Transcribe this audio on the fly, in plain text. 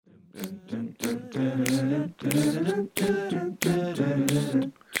Hello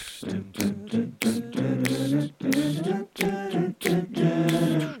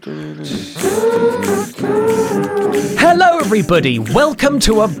everybody, welcome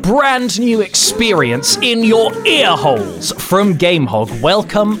to a brand new experience in your ear holes from GameHog.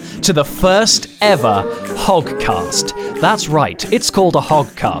 Welcome to the first ever HogCast. That's right, it's called a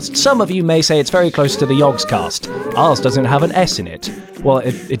HogCast. Some of you may say it's very close to the HOG'S. Ours doesn't have an S in it. Well,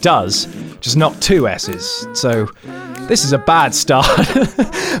 it does, just not two S's, so this is a bad start.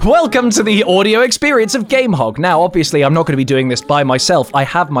 Welcome to the audio experience of GameHog. Now, obviously, I'm not going to be doing this by myself. I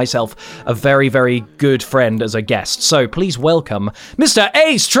have myself a very, very good friend as a guest. So please welcome Mr.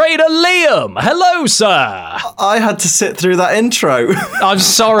 Ace Trader Liam. Hello, sir. I had to sit through that intro. I'm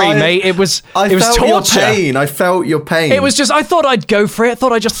sorry, mate. It was torture. Your pain. I felt your pain. It was just, I thought I'd go for it. I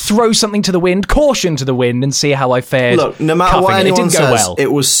thought I'd just throw something to the wind, caution to the wind, and see how I fared. Look, no matter what anyone says, well.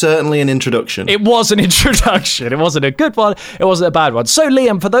 It was certainly an introduction. It was an introduction. It wasn't a good one. It wasn't a bad one. So,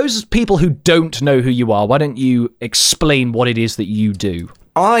 Liam, for those people who don't know who you are, why don't you explain what it is that you do?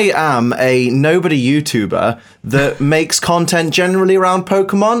 I am a nobody YouTuber that makes content generally around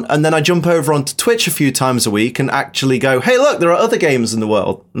Pokemon, and then I jump over onto Twitch a few times a week and actually go, hey, look, there are other games in the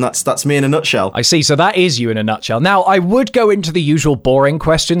world. And that's me in a nutshell. I see. So that is you in a nutshell. Now, I would go into the usual boring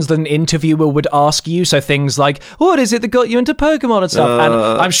questions that an interviewer would ask you. So things like, what is it that got you into Pokemon and stuff? And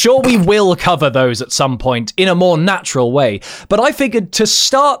I'm sure we will cover those at some point in a more natural way. But I figured to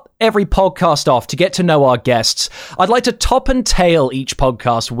start every podcast off, to get to know our guests, I'd like to top and tail each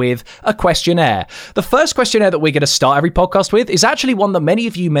podcast with a questionnaire. The first questionnaire that we're going to start every podcast with is actually one that many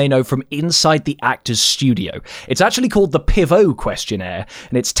of you may know from inside the actor's studio. It's actually called the Pivot questionnaire,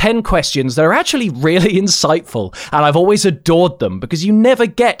 and it's 10 questions that are actually really insightful, and I've always adored them because you never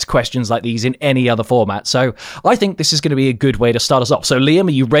get questions like these in any other format. So I think this is going to be a good way to start us off. So Liam,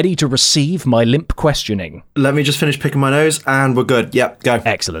 are you ready to receive my limp questioning? Let me just finish picking my nose and we're good. Yep, go.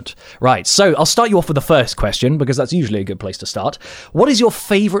 Excellent. Right, so I'll start you off with the first question because that's usually a good place to start. What is your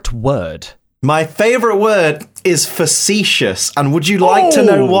favourite word? My favourite word is facetious, and would you like to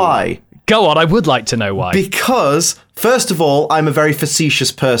know why? Go on, I would like to know why. Because, first of all, I'm a very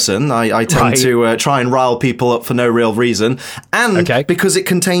facetious person. I tend to try and rile people up for no real reason. And because it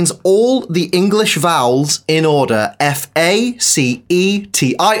contains all the English vowels in order. F-A-C-E-T-I-O-U-S.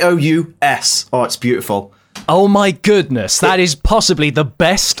 Oh, it's beautiful. Oh my goodness, that is possibly the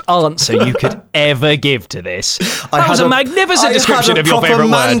best answer you could ever give to this. That was a magnificent description of your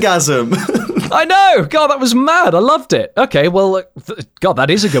favourite word. I know! God, that was mad. I loved it. Okay, well, God, that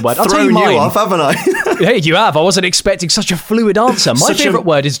is a good word. I'll tell you mine. You off, haven't I? Hey, you have. I wasn't expecting such a fluid answer. My favourite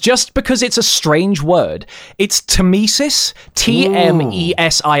word is just because it's a strange word. It's temesis,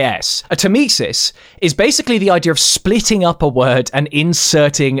 T-M-E-S-I-S. A temesis is basically the idea of splitting up a word and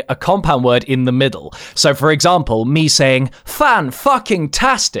inserting a compound word in the middle. So, for example, me saying,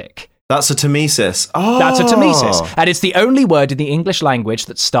 fan-fucking-tastic. That's a temesis. Oh. That's a temesis. And it's the only word in the English language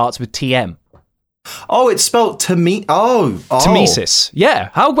that starts with TM. Oh, it's spelled Temesis. Yeah.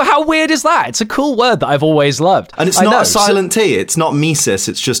 How weird is that? It's a cool word that I've always loved. And it's not a silent T. It's not mesis.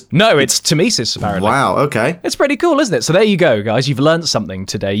 It's just... No, it's temesis, apparently. Wow, okay. It's pretty cool, isn't it? So there you go, guys. You've learned something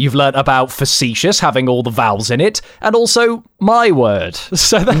today. You've learned about facetious, having all the vowels in it, and also my word.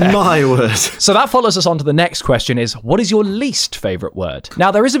 So there. My word. So that follows us on to the next question is, what is your least favourite word? Now,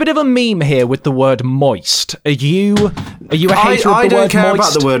 there is a bit of a meme here with the word moist. Are you a hater of the word moist? I don't care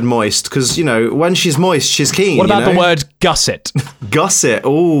about the word moist, because, you know, when she's moist, she's keen. What about the word gusset? Gusset.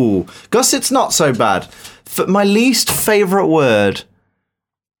 Ooh, gusset's not so bad. For my least favourite word,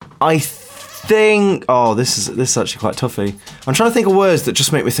 I think. Oh, this is actually quite toughy. I'm trying to think of words that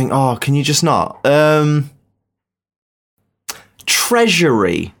just make me think. Oh, can you just not?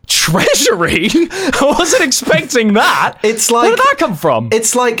 Treasury. Treasury? I wasn't expecting that. It's like, where did that come from?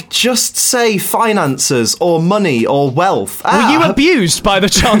 It's like, just say finances or money or wealth. Were you abused by the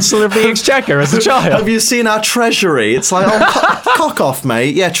Chancellor of the Exchequer as a child? Have you seen our treasury? It's like, cock off,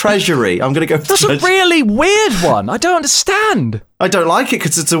 mate. Yeah, treasury. I'm going to go... That's a really weird one. I don't understand. I don't like it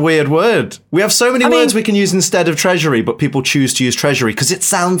because it's a weird word. We have so many words we can use instead of treasury, but people choose to use treasury because it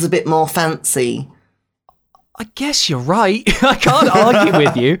sounds a bit more fancy. I guess you're right. I can't argue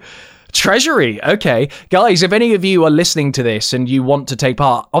with you. Treasury. Okay. Guys, if any of you are listening to this and you want to take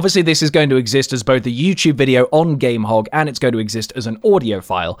part, obviously this is going to exist as both a YouTube video on GameHog and it's going to exist as an audio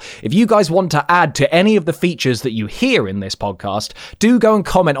file. If you guys want to add to any of the features that you hear in this podcast, do go and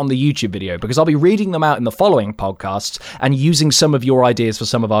comment on the YouTube video because I'll be reading them out in the following podcasts and using some of your ideas for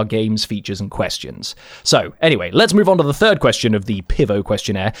some of our games, features, and questions. So, anyway, let's move on to the third question of the Pivot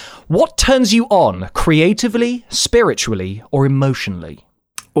questionnaire. What turns you on creatively, spiritually, or emotionally?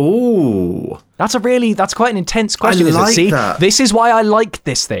 Ooh. That's quite an intense question. I like See, that. This is why I like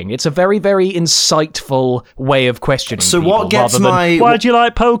this thing. It's a very, very insightful way of questioning. So people, what gets my... Why do you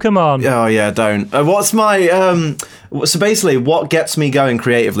like Pokemon? Oh yeah, don't. What's my... So basically, what gets me going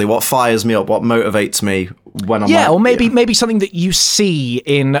creatively? What fires me up? What motivates me when I'm... or maybe something that you see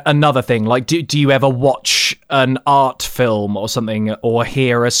in another thing. Like, do you ever watch an art film or something, or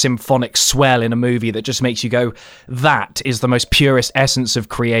hear a symphonic swell in a movie that just makes you go, that is the most purest essence of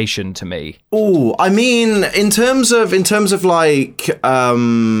creation to me? Ooh, I mean, in terms of like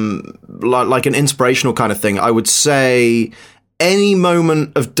an inspirational kind of thing, I would say any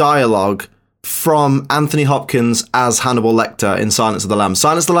moment of dialogue from Anthony Hopkins as Hannibal Lecter in Silence of the Lambs.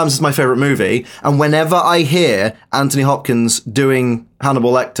 Silence of the Lambs is my favourite movie, and whenever I hear Anthony Hopkins doing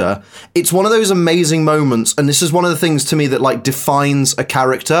Hannibal Lecter, it's one of those amazing moments, and this is one of the things to me that like defines a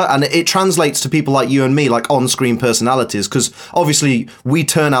character, and it translates to people like you and me, like on-screen personalities, because obviously we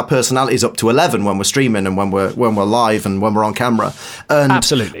turn our personalities up to 11 when we're streaming and when we're live and when we're on camera. And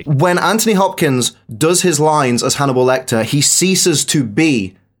absolutely. When Anthony Hopkins does his lines as Hannibal Lecter, he ceases to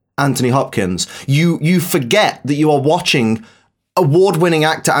be Anthony Hopkins. You forget that you are watching award-winning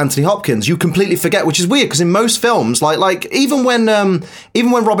actor Anthony Hopkins. You completely forget, which is weird because in most films, like even when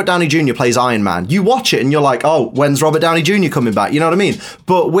Robert Downey Jr. plays Iron Man, you watch it and you're like, oh, when's Robert Downey Jr. coming back? You know what I mean?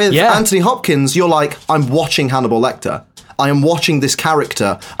 But with Anthony Hopkins, you're like, I'm watching Hannibal Lecter. I am watching this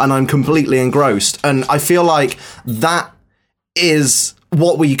character and I'm completely engrossed. And I feel like that is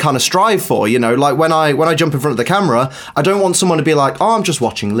what we kind of strive for, you know, like when I jump in front of the camera, I don't want someone to be like, oh, I'm just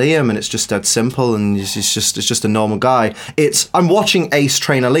watching Liam and it's just dead simple and it's just a normal guy. I'm watching Ace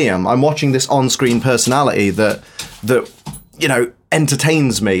Trainer Liam. I'm watching this on-screen personality that you know,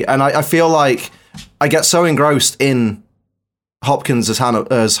 entertains me. And I feel like I get so engrossed in Hopkins as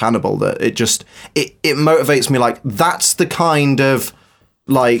Hannibal that it motivates me. Like that's the kind of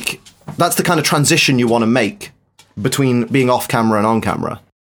transition you want to make between being off camera and on camera.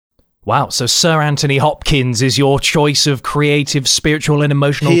 Wow, so Sir Anthony Hopkins is your choice of creative, spiritual and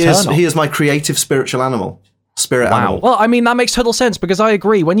emotional turn-on. He is my creative spiritual animal. Spirit animal. Well, I mean, that makes total sense because I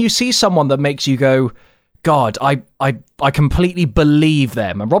agree. When you see someone that makes you go, God, I completely believe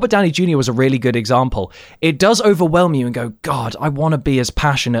them. And Robert Downey Jr. was a really good example. It does overwhelm you and go, God, I want to be as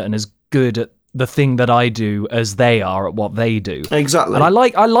passionate and as good at the thing that I do as they are at what they do. Exactly. And I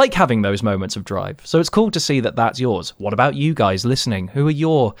like having those moments of drive. So it's cool to see that that's yours. What about you guys listening? Who are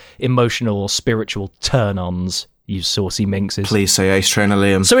your emotional or spiritual turn-ons, you saucy minxes? Please say Ace Trainer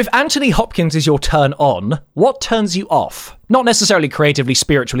Liam. So if Anthony Hopkins is your turn-on, what turns you off? Not necessarily creatively,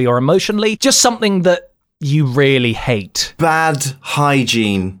 spiritually, or emotionally, just something that you really hate. Bad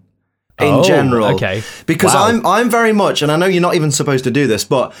hygiene. In general, okay. Because I'm very much, and I know you're not even supposed to do this,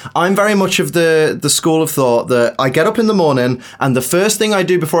 but I'm very much of the school of thought that I get up in the morning and the first thing I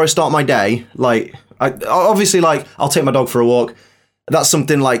do before I start my day, like I'll take my dog for a walk. That's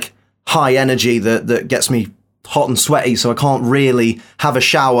something like high energy that gets me hot and sweaty, so I can't really have a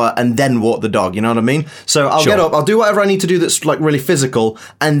shower and then walk the dog, you know what I mean? So I'll get up, I'll do whatever I need to do that's like really physical,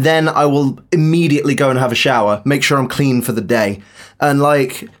 and then I will immediately go and have a shower, make sure I'm clean for the day. And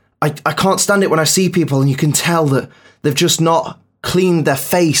like I can't stand it when I see people and you can tell that they've just not cleaned their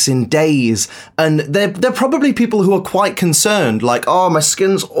face in days. And they're probably people who are quite concerned, like, oh, my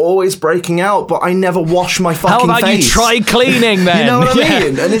skin's always breaking out, but I never wash my fucking face. How about you try cleaning then? You know what I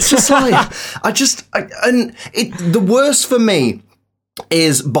mean? And it's just like, the worst for me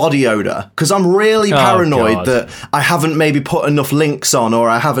is body odor, because I'm really paranoid that I haven't maybe put enough Lynx on or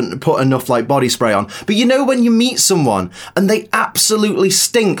I haven't put enough like body spray on. But you know when you meet someone and they absolutely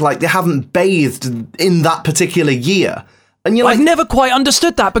stink like they haven't bathed in that particular year. And you're like, I've never quite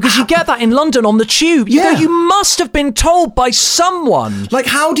understood that because you get that in London on the tube. You must have been told by someone. Like,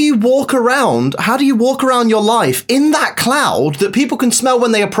 how do you walk around your life in that cloud that people can smell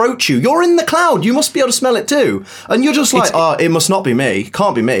when they approach you? You're in the cloud. You must be able to smell it too. And you're just like, it must not be me.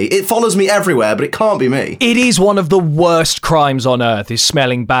 Can't be me. It follows me everywhere, but it can't be me. It is one of the worst crimes on earth, is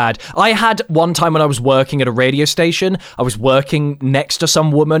smelling bad. I had one time when I was working at a radio station, I was working next to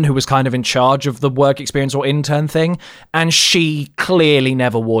some woman who was kind of in charge of the work experience or intern thing, and she clearly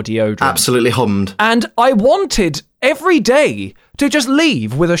never wore deodorant. Absolutely hummed. And I wanted every day to just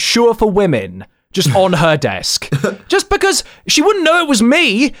leave with a Sure for Women just on her desk. Just because she wouldn't know it was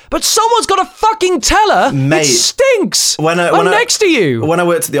me, but someone's got to fucking tell her. Mate, it stinks. I'm next to you. When I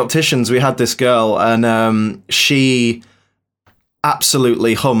worked at the opticians, we had this girl and she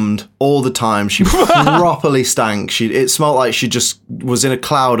absolutely hummed all the time. She properly stank. It smelled like she just was in a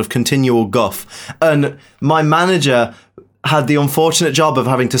cloud of continual guff. And my manager had the unfortunate job of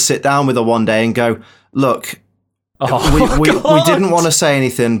having to sit down with her one day and go, look, we didn't want to say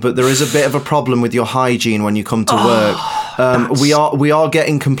anything, but there is a bit of a problem with your hygiene when you come to work. We are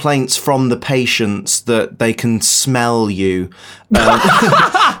getting complaints from the patients that they can smell you.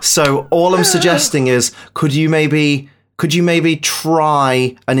 So all I'm suggesting is, could you maybe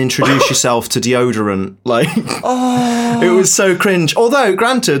try and introduce yourself to deodorant? Like, it was so cringe. Although,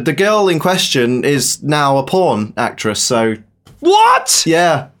 granted, the girl in question is now a porn actress. So what?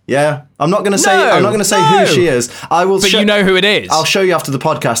 Yeah. I'm not going to say who she is. I will. But you know who it is. I'll show you after the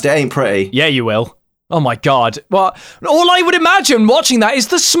podcast. It ain't pretty. Yeah, you will. Oh my God. Well, all I would imagine watching that is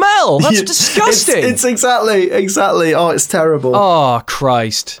the smell. That's disgusting. It's exactly. Oh, it's terrible. Oh,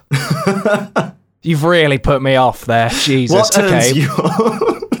 Christ. You've really put me off there. Jesus. What turns you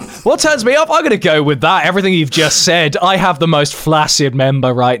off? What turns me off? I'm going to go with that. Everything you've just said. I have the most flaccid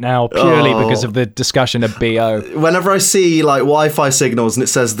member right now, purely because of the discussion of BO. Whenever I see like Wi-Fi signals and it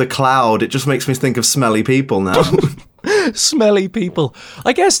says the cloud, it just makes me think of smelly people now. Smelly people.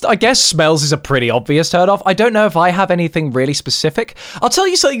 I guess smells is a pretty obvious turn off. I don't know if I have anything really specific. I'll tell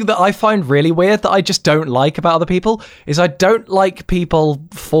you something that I find really weird that I just don't like about other people is I don't like people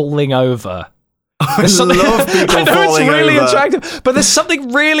falling over. I love people I know falling it's really over. attractive, but there's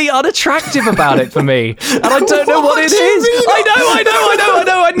something really unattractive about it for me, and I don't know what it is.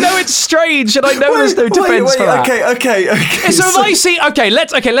 I know it's strange, and I know there's no defense for that. Okay. So if I see,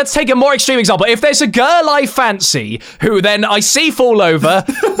 let's take a more extreme example. If there's a girl I fancy who then I see fall over,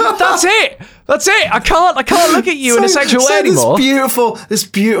 that's it. I can't look at you in a sexual way anymore. This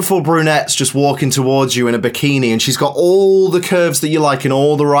beautiful brunette's just walking towards you in a bikini, and she's got all the curves that you like in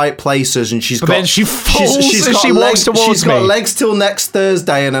all the right places, and then she falls as she walks towards me. She's got legs till next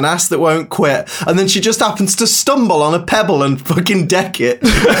Thursday and an ass that won't quit, and then she just happens to stumble on a pebble and fucking deck it.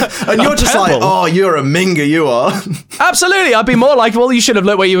 And you're just like, oh, you're a minger, you are. Absolutely, I'd be more like, well, you should have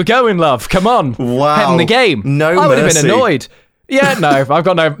looked where you were going, love. Come on. Wow. Head in the game. I would have been annoyed. Yeah, no, I've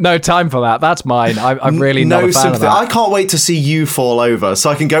got no time for that. That's mine. I'm really not a fan of that. I can't wait to see you fall over so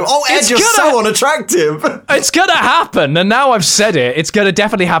I can go, oh, Ed, you're so unattractive. It's going to happen, and now I've said it, it's going to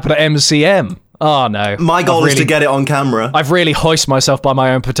definitely happen at MCM. Oh, no. My goal is to get it on camera. I've really hoisted myself by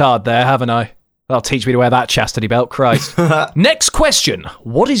my own petard there, haven't I? That'll teach me to wear that chastity belt, Christ. Next question.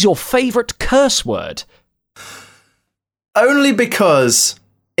 What is your favourite curse word? Only because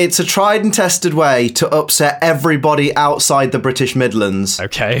it's a tried and tested way to upset everybody outside the British Midlands.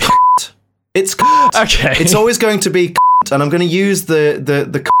 Okay. It's okay. It's always going to be and I'm going to use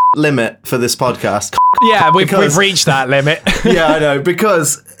the limit for this podcast. Yeah, we've reached that limit. Yeah, I know,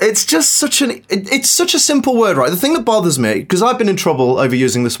 because it's just such a simple word, right? The thing that bothers me, because I've been in trouble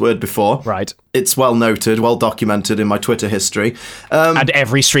overusing this word before. Right. It's well noted, well documented in my Twitter history. And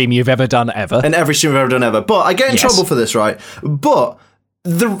every stream you've ever done ever. But I get in trouble for this, right? But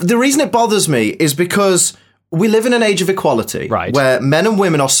the reason it bothers me is because we live in an age of equality, right, where men and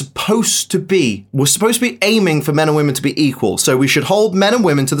women we're supposed to be aiming for men and women to be equal. So we should hold men and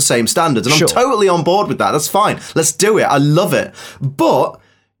women to the same standards. And I'm totally on board with that. That's fine. Let's do it. I love it. But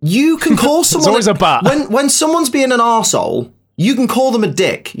you can call someone... It's always a but. When someone's being an arsehole, you can call them a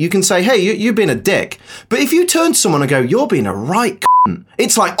dick. You can say, hey, you're being a dick. But if you turn to someone and go, you're being a right cunt,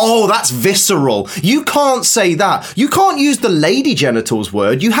 it's like, oh, that's visceral. You can't say that. You can't use the lady genitals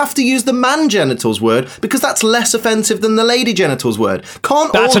word. You have to use the man genitals word because that's less offensive than the lady genitals word.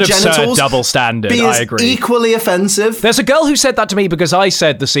 Can't that's all an absurd genitals double standard. be I agree. equally offensive? There's a girl who said that to me because I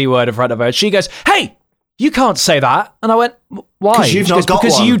said the C word in front of her. She goes, hey, you can't say that. And I went, why?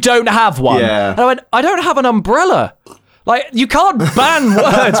 Because you don't have one. Yeah. And I went, I don't have an umbrella. Like, you can't ban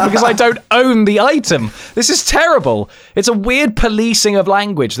words because I don't own the item. This is terrible. It's a weird policing of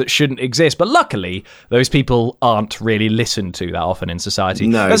language that shouldn't exist. But luckily, those people aren't really listened to that often in society.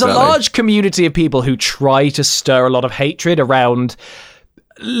 No, There's a large community of people who try to stir a lot of hatred around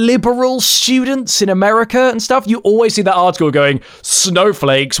liberal students in America and stuff. You always see that article going,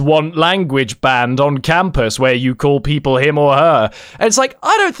 snowflakes want language banned on campus where you call people him or her. And it's like,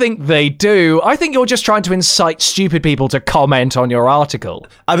 I don't think they do. I think you're just trying to incite stupid people to comment on your article.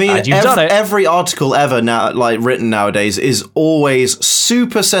 I mean, done it. Every article ever now, like written nowadays, is always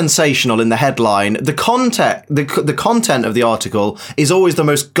super sensational in the headline. The content of the article is always the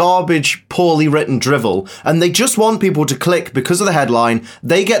most garbage, poorly written drivel, and they just want people to click because of the headline.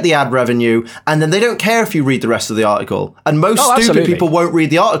 they get the ad revenue, and then they don't care if you read the rest of the article. And most stupid people won't read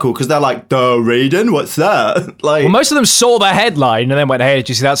the article because they're like, duh, reading? What's that? Like, well, most of them saw the headline and then went, hey, did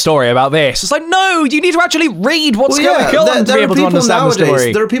you see that story about this? It's like, no, you need to actually read what's going on to be able to understand the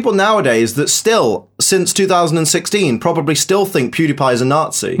story. There are people nowadays that still, since 2016, probably still think PewDiePie is a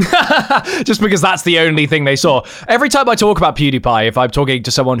Nazi. Just because that's the only thing they saw. Every time I talk about PewDiePie, if I'm talking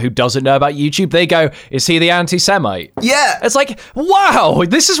to someone who doesn't know about YouTube, they go, is he the anti-Semite? Yeah. It's like, wow,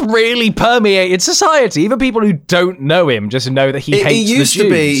 this has really permeated society. Even people who don't know him just know that he hates the Jews. It used to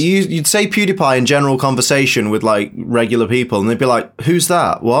be, you'd say PewDiePie in general conversation with like regular people, and they'd be like, who's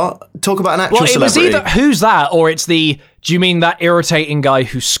that? What? Talk about an actual celebrity. It was either who's that, or it's the, do you mean that irritating guy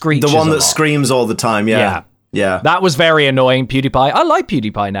who screeches the one that screams all the time, yeah. That was very annoying, PewDiePie. I like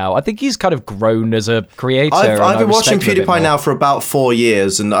PewDiePie now. I think he's kind of grown as a creator. I've been watching PewDiePie now for about 4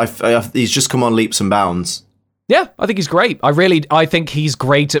 years, and he's just come on leaps and bounds. Yeah, I think he's great. I think he's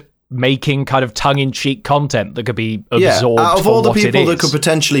great at making kind of tongue-in-cheek content that could be absorbed. Out of all the people that could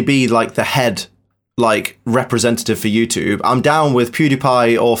potentially be like the head, like representative for YouTube, I'm down with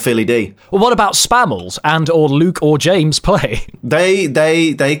PewDiePie or Philly D. Well, what about Spammels and or Luke or James Play? They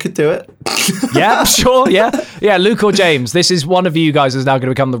could do it. Yeah, sure. Yeah. Luke or James. This is one of you guys is now going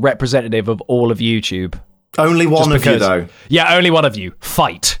to become the representative of all of YouTube. Only one of you, though. Yeah, only one of you.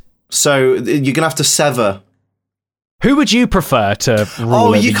 Fight. So you're gonna have to sever. Who would you prefer to rule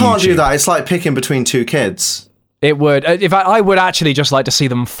over you can't YouTube? do that. It's like picking between two kids. It would. I would actually just like to see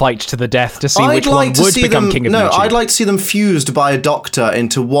them fight to the death to see which one would become king of YouTube. No, I'd like to see them fused by a doctor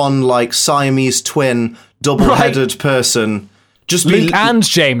into one like Siamese twin, double-headed person. Just Luke and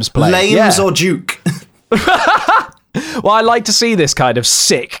James Play. Lames or Duke. Well, I like to see this kind of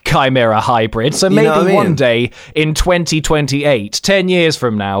sick chimera hybrid. So maybe one day in 2028, 10 years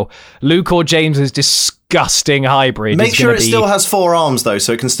from now, Luke or James's disgusting hybrid. Make sure it still has 4 arms though,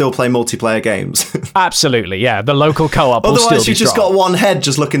 so it can still play multiplayer games. Absolutely, yeah. The local co-op will still be Otherwise, you've just got one head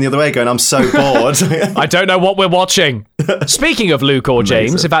just looking the other way, going, "I'm so bored." I don't know what we're watching. Speaking of Luke or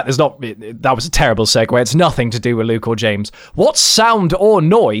James, in fact, that was a terrible segue. It's nothing to do with Luke or James. What sound or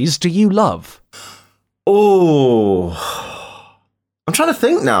noise do you love? Oh, I'm trying to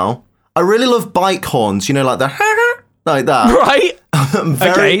think now. I really love bike horns, like the like that. Right.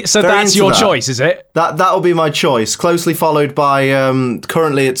 Okay, so that's your choice, is it? That'll be my choice. Closely followed by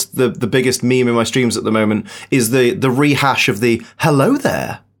currently it's the biggest meme in my streams at the moment is the rehash of the "Hello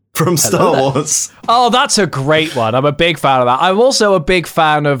there" from Star Wars. Oh, that's a great one. I'm a big fan of that. I'm also a big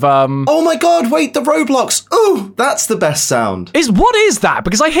fan of Oh my god, wait, the Roblox. Ooh, that's the best sound. What is that?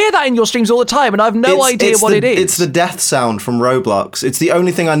 Because I hear that in your streams all the time and I have no idea what it is. It's the death sound from Roblox. It's the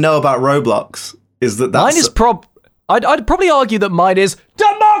only thing I know about Roblox is that's mine is I'd probably argue that mine is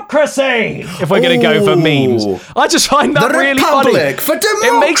democracy, if we're going to go for memes. I just find that really funny. For democracy.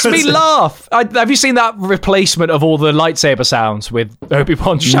 It makes me laugh. Have you seen that replacement of all the lightsaber sounds with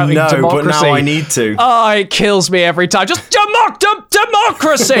Obi-Wan shouting democracy? No, but now I need to. Oh, it kills me every time. Just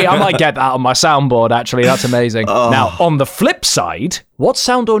democracy. I might get that on my soundboard, actually. That's amazing. Now, on the flip side, what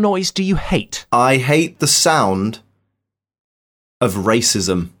sound or noise do you hate? I hate the sound of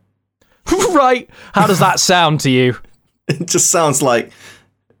racism. Right. How does that sound to you? It just sounds like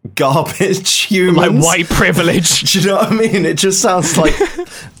garbage humans. Like white privilege. Do you know what I mean? It just sounds like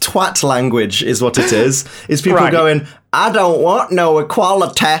twat language is what it is. It's people going, "I don't want no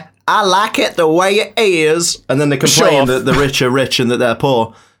equality. I like it the way it is." And then they complain that the rich are rich and that they're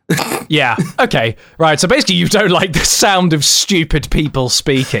poor. Yeah. Okay. Right. So basically, you don't like the sound of stupid people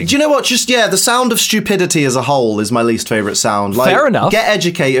speaking. Do you know what? The sound of stupidity as a whole is my least favourite sound. Like, fair enough. Get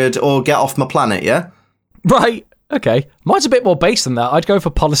educated or get off my planet, yeah? Right. Okay. Mine's a bit more base than that. I'd go for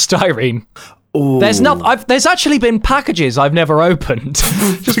polystyrene. Ooh. There's actually been packages I've never opened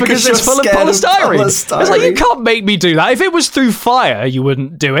just because it's full of polystyrene. It's like, you can't make me do that. If it was through fire, you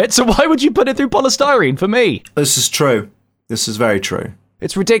wouldn't do it. So why would you put it through polystyrene for me? This is true. This is very true.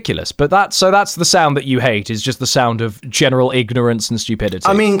 It's ridiculous, but that's the sound that you hate, is just the sound of general ignorance and stupidity.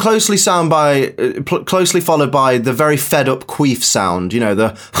 I mean, closely followed by the very fed up queef sound,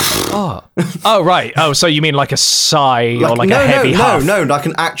 the... Oh, right. Oh, so you mean like a sigh or like a heavy huff? No, like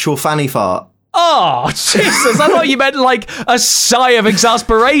an actual fanny fart. Oh, Jesus, I thought you meant like a sigh of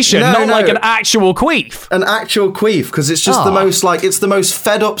exasperation, not like an actual queef. An actual queef, because it's just it's the most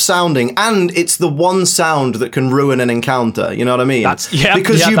fed up sounding, and it's the one sound that can ruin an encounter, you know what I mean?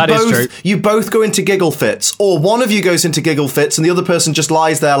 You both go into giggle fits, or one of you goes into giggle fits, and the other person just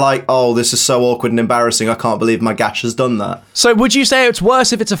lies there like, "Oh, this is so awkward and embarrassing, I can't believe my gash has done that." So would you say it's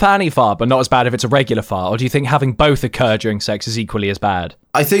worse if it's a fanny fart, but not as bad if it's a regular fart, or do you think having both occur during sex is equally as bad?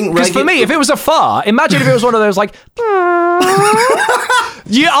 I think because for me, if it was a fart, imagine if it was one of those like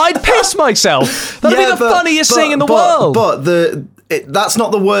I'd piss myself. That'd be the funniest thing in the world. But that's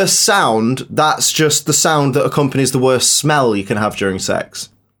not the worst sound. That's just the sound that accompanies the worst smell you can have during sex.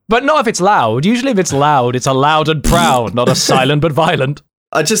 But not if it's loud. Usually if it's loud, it's a loud and proud, not a silent but violent.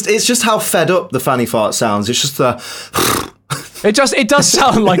 It's just how fed up the fanny fart sounds. It's just the... It does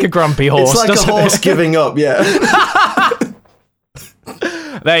sound like a grumpy horse. It's like a horse giving up, yeah.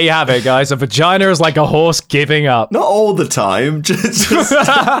 There you have it, guys. A vagina is like a horse giving up. Not all the time.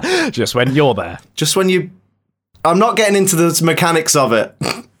 Just when you're there. Just when you... I'm not getting into the mechanics of it.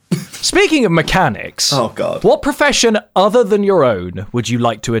 Speaking of mechanics... Oh, God. What profession other than your own would you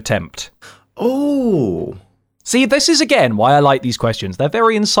like to attempt? Oh... See, this is, again, why I like these questions. They're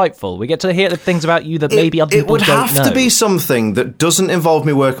very insightful. We get to hear the things about you that maybe other people don't know. It would have to be something that doesn't involve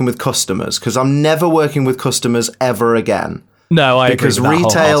me working with customers, because I'm never working with customers ever again. No, I agree with that because retail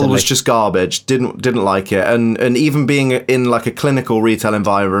wholeheartedly. was just garbage. Didn't like it, and even being in like a clinical retail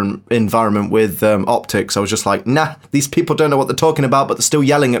environment with optics, I was just like, nah, these people don't know what they're talking about, but they're still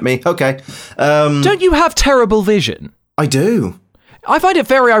yelling at me. Okay. Don't you have terrible vision? I do. I find it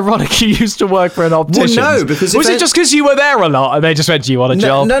very ironic you used to work for an optician. Well, no, because... Was it just because you were there a lot and they just went, do you want a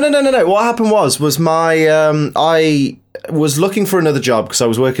job? No. What happened was my... I was looking for another job because I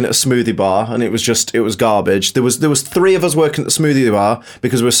was working at a smoothie bar and it was garbage. There was 3 of us working at the smoothie bar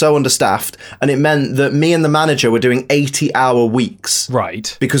because we were so understaffed, and it meant that me and the manager were doing 80-hour weeks.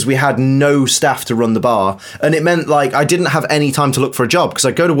 Right. Because we had no staff to run the bar. And it meant like I didn't have any time to look for a job because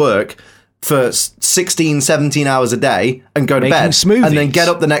I'd go to work for 16, 17 hours a day and go to bed. Smoothies. And then get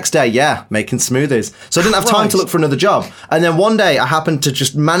up the next day, making smoothies. So I didn't have time to look for another job. And then one day I happened to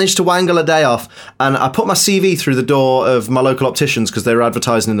just manage to wangle a day off, and I put my CV through the door of my local opticians because they were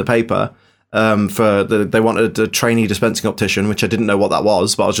advertising in the paper they wanted a trainee dispensing optician, which I didn't know what that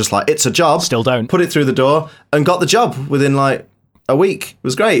was, but I was just like, it's a job. Still don't. Put it through the door and got the job within like a week. It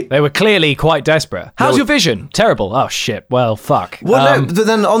was great. They were clearly quite desperate. How's your vision? Terrible. Oh, shit. Well, fuck. Well, no, but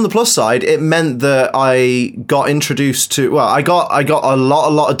then on the plus side, it meant that I got introduced to... Well, I got a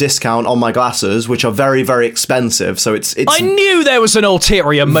lot of discount on my glasses, which are very, very expensive. So it's I knew there was an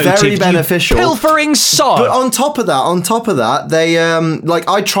ulterior motive. Very beneficial. You pilfering sod. But on top of that, they...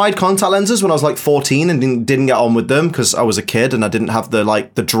 I tried contact lenses when I was like 14 and didn't get on with them because I was a kid and I didn't have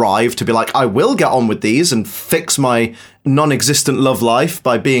the drive to be like, I will get on with these and fix my non-existent love life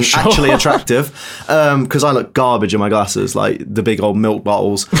by being actually attractive, because I look garbage in my glasses, like the big old milk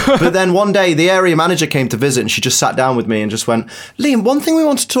bottles. But then one day the area manager came to visit and she just sat down with me and just went, Liam, one thing we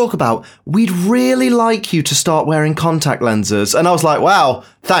want to talk about, we'd really like you to start wearing contact lenses. And I was like, wow,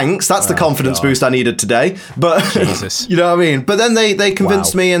 thanks, that's the confidence boost I needed today. But Jesus. You know what I mean? But then they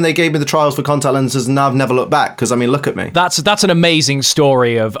convinced me and they gave me the trials for contact lenses, and now I've never looked back because, I mean, look at me. That's an amazing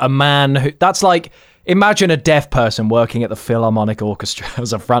story of a man who... That's like... Imagine a deaf person working at the Philharmonic Orchestra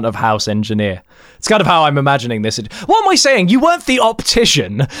as a front of house engineer. It's kind of how I'm imagining this. What am I saying? You weren't the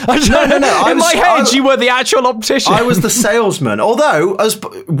optician. No. In my head, you were the actual optician. I was the salesman. Although, as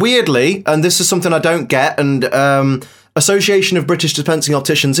weirdly, and this is something I don't get, and Association of British Dispensing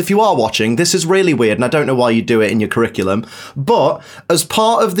Opticians, if you are watching, this is really weird, and I don't know why you do it in your curriculum, but as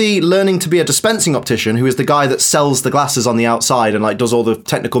part of the learning to be a dispensing optician, who is the guy that sells the glasses on the outside and like does all the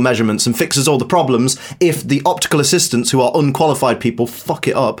technical measurements and fixes all the problems if the optical assistants, who are unqualified people, fuck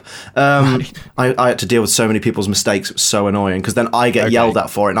it up, I had to deal with so many people's mistakes. It was so annoying, because then I get yelled at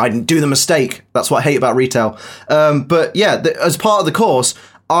for it, and I didn't do the mistake. That's what I hate about retail. But yeah, as part of the course,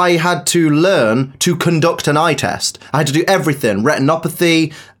 I had to learn to conduct an eye test. I had to do everything.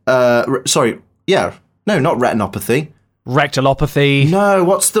 Retinopathy. Not retinopathy. Rectalopathy. No,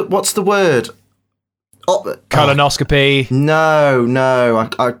 what's the word? Colonoscopy. No.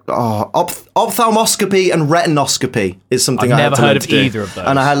 Ophthalmoscopy and retinoscopy is something I had to learn to do. I've never heard of either of those.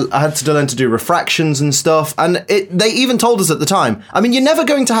 And I had to learn to do refractions and stuff. And they even told us at the time, I mean, you're never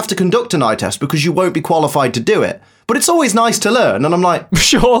going to have to conduct an eye test because you won't be qualified to do it. But it's always nice to learn. And I'm like...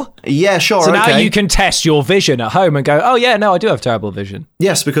 Sure. Yeah, sure, So okay. now you can test your vision at home and go, oh yeah, no, I do have terrible vision.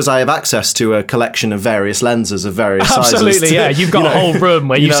 Yes, because I have access to a collection of various lenses of various sizes. Absolutely, yeah. You've got a whole room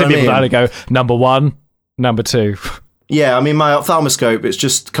where you sit people down and go, number 1, number 2. Yeah, I mean, my ophthalmoscope, it's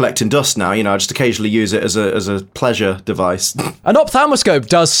just collecting dust now. I just occasionally use it as a pleasure device. An ophthalmoscope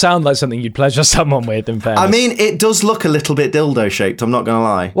does sound like something you'd pleasure someone with, in fairness. I mean, it does look a little bit dildo-shaped, I'm not going to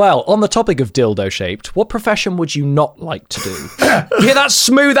lie. Well, on the topic of dildo-shaped, what profession would you not like to do? You hear that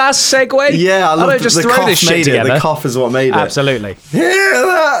smooth-ass segue? Yeah, I love just the throw cough this shit made it. together. The cough is what made it. Absolutely. Hear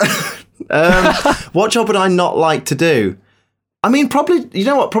that? What job would I not like to do? I mean, probably, you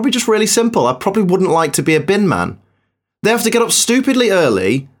know what? Probably just really simple. I probably wouldn't like to be a bin man. They have to get up stupidly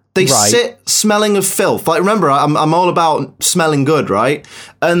early, They sit smelling of filth. Like, remember, I'm all about smelling good, right?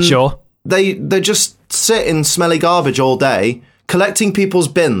 And sure. They just sit in smelly garbage all day, collecting people's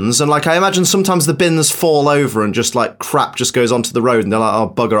bins, and like I imagine sometimes the bins fall over and just like crap just goes onto the road, and they're like, "Oh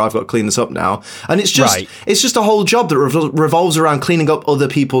bugger, I've got to clean this up now." And it's just a whole job that revolves around cleaning up other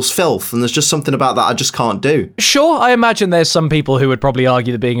people's filth, and there's just something about that I just can't do. Sure, I imagine there's some people who would probably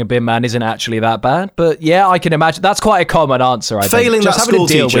argue that being a bin man isn't actually that bad, but yeah, I can imagine that's quite a common answer. I think. Failing that school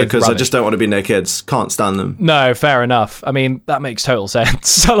teacher because I just don't want to be near kids, can't stand them. No, fair enough. I mean, that makes total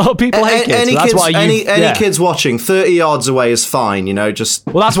sense. A lot of people hate kids. Any kids watching 30 yards away is fine, you know, just...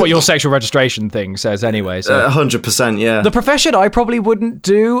 Well, that's what your sexual registration thing says anyway. So. 100%, yeah. The profession I probably wouldn't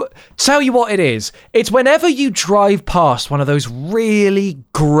do, tell you what it is. It's whenever you drive past one of those really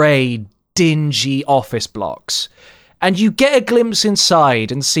grey, dingy office blocks, and you get a glimpse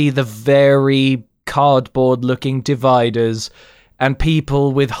inside and see the very cardboard-looking dividers and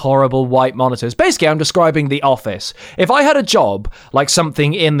people with horrible white monitors. Basically, I'm describing the office. If I had a job like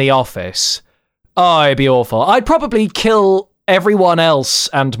something in the office, oh, it'd be awful. I'd probably kill everyone else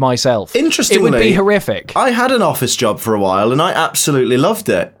and myself. Interestingly, it would be horrific. I had an office job for a while and I absolutely loved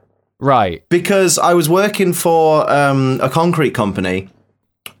it. Right. Because I was working for a concrete company.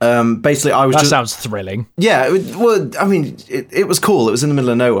 Basically, I was That sounds thrilling. Yeah, well, I mean, it was cool. It was in the middle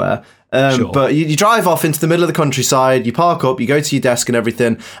of nowhere. Sure. But you drive off into the middle of the countryside, you park up, you go to your desk and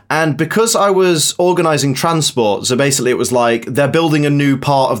everything. And because I was organising transport, so basically it was like, they're building a new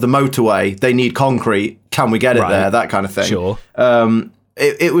part of the motorway, they need concrete, can we get it there, that kind of thing. Sure.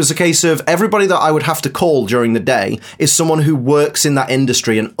 It was a case of everybody that I would have to call during the day is someone who works in that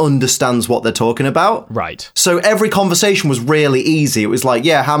industry and understands what they're talking about. Right. So every conversation was really easy. It was like,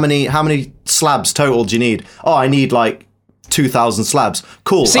 yeah, how many slabs total do you need? Oh, I need like 2,000 slabs.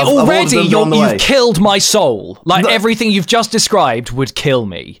 Cool. See, already you've killed my soul. Like, everything you've just described would kill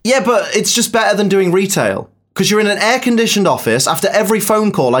me. Yeah, but it's just better than doing retail. Because you're in an air-conditioned office. After every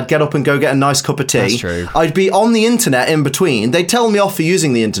phone call, I'd get up and go get a nice cup of tea. That's true. I'd be on the internet in between. They'd tell me off for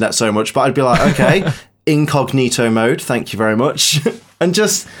using the internet so much, but I'd be like, okay, incognito mode, thank you very much. And you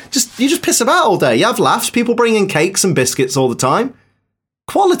just piss about all day. You have laughs. People bring in cakes and biscuits all the time.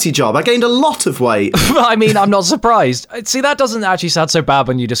 Quality job. I gained a lot of weight. I mean, I'm not surprised. See, that doesn't actually sound so bad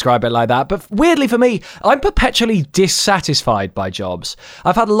when you describe it like that. But weirdly for me, I'm perpetually dissatisfied by jobs.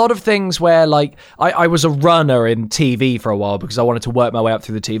 I've had a lot of things where, like, I was a runner in TV for a while because I wanted to work my way up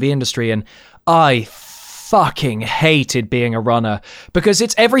through the TV industry, and I fucking hated being a runner because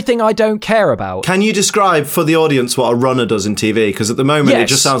it's everything I don't care about. Can you describe for the audience what a runner does in TV? Because at the moment it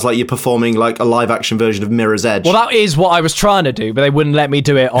just sounds like you're performing like a live action version of Mirror's Edge. Well, that is what I was trying to do, but they wouldn't let me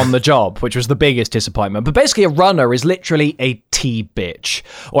do it on the job, which was the biggest disappointment. But basically a runner is literally a T-bitch,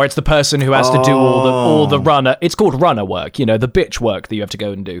 or it's the person who has to do all the runner. It's called runner work, you know, the bitch work that you have to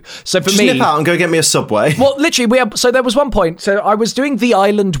go and do. So for me, nip out and go get me a Subway. Well, literally, so there was one point. So I was doing The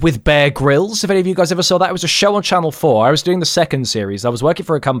Island with Bear Grylls. If any of you guys ever saw that, it was a show on Channel 4. I was doing the second series. I was working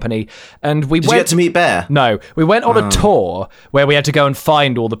for a company, and Did you get to meet Bear? No, we went on a tour where we had to go and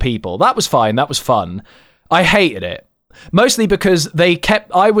find all the people. That was fine. That was fun. I hated it. Mostly because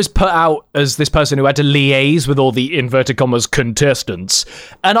I was put out as this person who had to liaise with all the inverted commas contestants.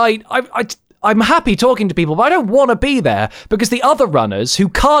 And I'm happy talking to people, but I don't want to be there because the other runners who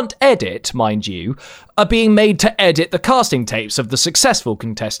can't edit, mind you, are being made to edit the casting tapes of the successful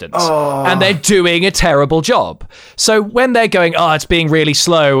contestants. And they're doing a terrible job. So when they're going, it's being really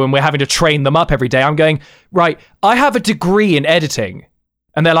slow and we're having to train them up every day, I'm going, right, I have a degree in editing.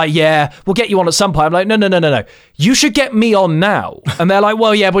 And they're like, yeah, we'll get you on at some point. I'm like, no. You should get me on now. And they're like,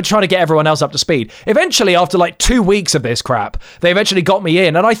 well, yeah, we're trying to get everyone else up to speed. Eventually, after like 2 weeks of this crap, they eventually got me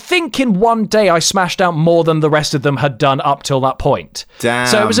in. And I think in one day I smashed out more than the rest of them had done up till that point. Damn.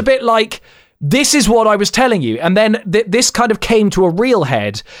 So it was a bit like, this is what I was telling you. And then this kind of came to a real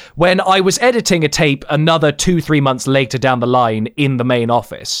head when I was editing a tape another 2-3 months later down the line in the main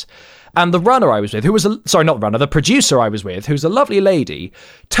office. And the runner I was with, the producer I was with, who's a lovely lady,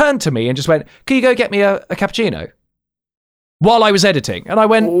 turned to me and just went, can you go get me a cappuccino? While I was editing. And I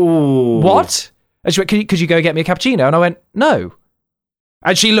went, what? And she went, could you go get me a cappuccino? And I went, no.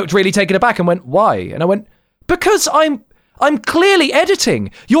 And she looked really taken aback and went, why? And I went, because I'm clearly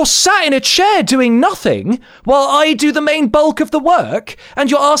editing. You're sat in a chair doing nothing while I do the main bulk of the work, and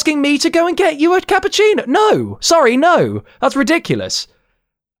you're asking me to go and get you a cappuccino. No. That's ridiculous.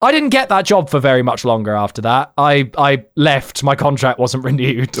 I didn't get that job for very much longer after that. I left. My contract wasn't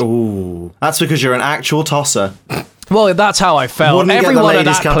renewed. Ooh. That's because you're an actual tosser. Well, that's how I felt. Everyone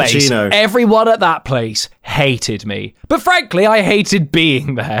at that place hated me. But frankly, I hated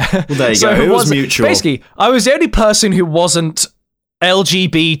being there. Well, there you go. It was mutual. Basically, I was the only person who wasn't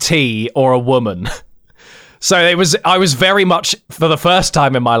LGBT, or a woman. So I was very much, for the first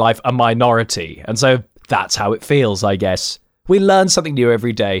time in my life, a minority. And so that's how it feels, I guess. We learn something new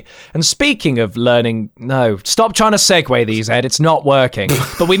every day. And speaking of learning, no, stop trying to segue these, Ed. It's not working.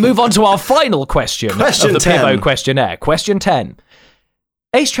 But we move on to our final question of the 10. Pivo questionnaire. Question 10.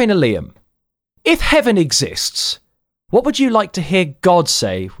 Ace Trainer Liam, if heaven exists, what would you like to hear God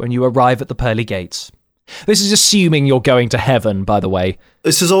say when you arrive at the pearly gates? This is assuming you're going to heaven, by the way.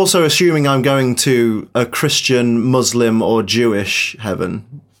 This is also assuming I'm going to a Christian, Muslim, or Jewish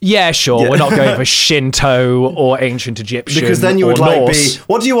heaven. Yeah, sure. Yeah. We're not going for Shinto or ancient Egyptian. Because then you would Norse.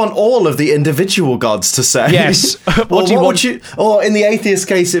 what do you want all of the individual gods to say? Yes. Or in the atheist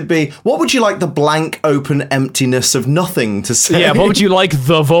case, it'd be, what would you like the blank, open emptiness of nothing to say? Yeah, what would you like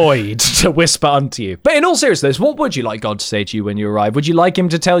the void to whisper unto you? But in all seriousness, what would you like God to say to you when you arrive? Would you like him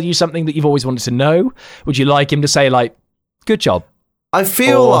to tell you something that you've always wanted to know? Would you like him to say, like, good job? I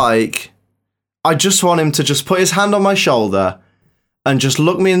feel like I just want him to just put his hand on my shoulder and just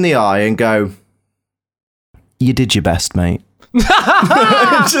look me in the eye and go, you did your best, mate.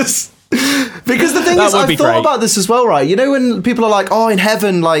 Just because the thing is, I've thought about this as well, right? You know, when people are like, oh, in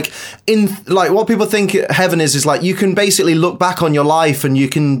heaven, like what people think heaven is like, you can basically look back on your life and you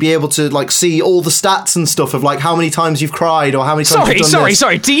can be able to like see all the stats and stuff of like how many times you've cried or how many times you've done this.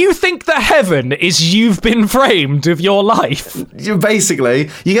 Sorry. Do you think that heaven is you've been framed of your life? You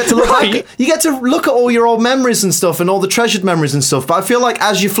get to look back, you get to look at all your old memories and stuff and all the treasured memories and stuff. But I feel like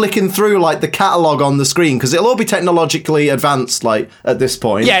as you're flicking through like the catalogue on the screen, because it'll all be technologically advanced, like at this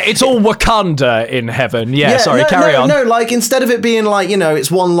point. Yeah, it's all Wakanda in heaven. Carry on. No, like instead of it being like, you know,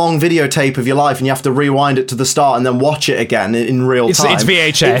 it's one long videotape of your life and you have to rewind it to the start and then watch it again in real time. It's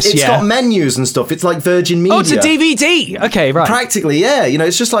VHS, It's got menus and stuff. It's like Virgin Media. Oh, it's a DVD. Okay, right. Practically, yeah. You know,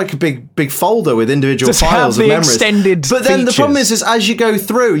 it's just like a big folder with individual files of memories. Extended but then features. The problem is as you go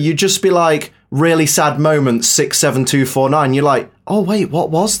through, you just be like, really sad moments, 67249. You're like, oh, wait,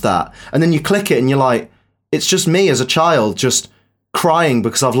 what was that? And then you click it and you're like, it's just me as a child, just crying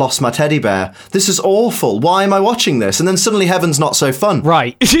because I've lost my teddy bear. This is awful. Why am I watching this? And then suddenly heaven's not so fun.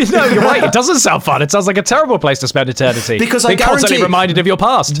 Right. No, you're right. It doesn't sound fun. It sounds like a terrible place to spend eternity. Because I guarantee, constantly reminded of your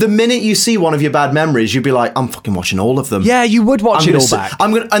past. The minute you see one of your bad memories, you'd be like, I'm fucking watching all of them. Yeah, you would watch it all back.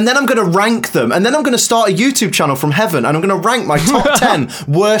 And then I'm going to rank them. And then I'm going to start a YouTube channel from heaven. And I'm going to rank my top 10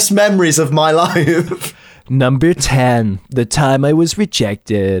 worst memories of my life. Number 10, the time I was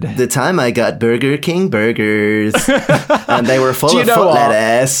rejected. The time I got Burger King burgers. And they were full of foot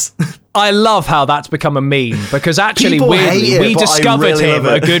lettuce. I love how that's become a meme, because actually we discovered him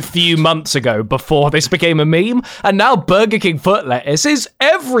a good few months ago before this became a meme, and now Burger King foot lettuce is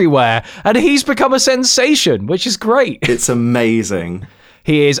everywhere, and he's become a sensation, which is great. It's amazing.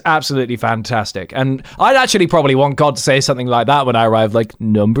 He is absolutely fantastic. And I'd actually probably want God to say something like that when I arrive, like,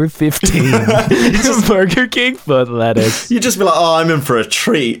 number 15, Burger King foot lettuce. You'd just be like, oh, I'm in for a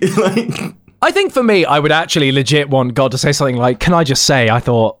treat. I think for me, I would actually legit want God to say something like, can I just say, I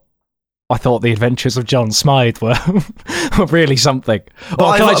thought the Adventures of John Smythe were really something.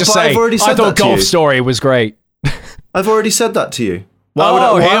 Or can I just say, I thought Golf Story was great. I've already said that to you.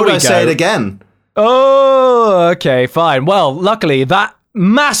 Why would I say it again? Oh, okay, fine. Well, luckily, that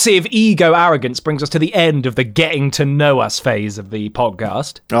massive ego arrogance brings us to the end of the getting to know us phase of the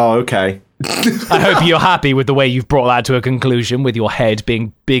podcast. Oh, okay. I hope you're happy with the way you've brought that to a conclusion, with your head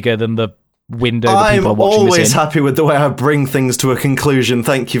being bigger than the window that people are watching this in. I'm always happy with the way I bring things to a conclusion.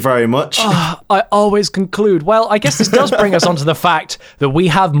 Thank you very much. I always conclude. Well, I guess this does bring us onto the fact that we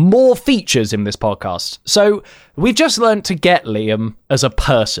have more features in this podcast. So we've just learned to get Liam as a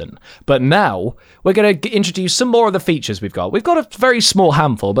person, but now we're going to introduce some more of the features we've got. We've got a very small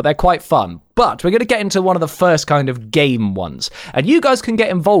handful, but they're quite fun. But we're going to get into one of the first kind of game ones, and you guys can get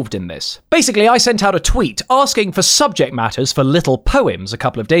involved in this. Basically, I sent out a tweet asking for subject matters for little poems a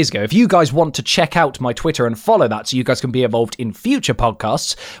couple of days ago. If you guys want to check out my Twitter and follow that so you guys can be involved in future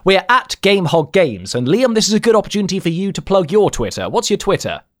podcasts, we're at HogG'S. And Liam, this is a good opportunity for you to plug your Twitter. What's your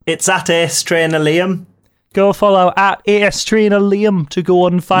Twitter? It's at Ace Trainer Liam. Go follow at Ace Trainer Liam to go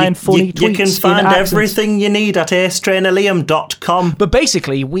and find funny tweets. You can find everything you need at acetrainerliam.com. But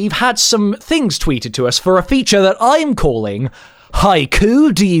basically, we've had some things tweeted to us for a feature that I'm calling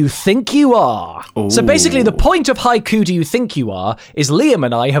HAIKU, Do You Think You Are? Ooh. So basically, the point of HAIKU, Do You Think You Are is Liam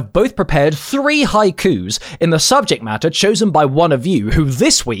and I have both prepared 3 haikus in the subject matter chosen by one of you, who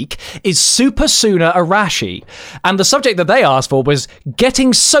this week is Super Suna Arashi. And the subject that they asked for was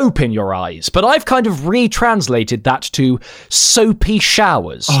getting soap in your eyes. But I've kind of retranslated that to soapy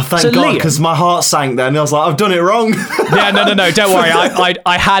showers. Oh, thank God, because my heart sank then. I was like, I've done it wrong. Yeah, no, don't worry.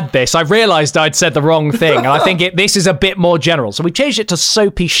 I had this. I realised I'd said the wrong thing. And I think this is a bit more general. So So we changed it to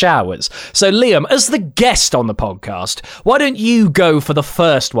soapy showers. So Liam, as the guest on the podcast, why don't you go for the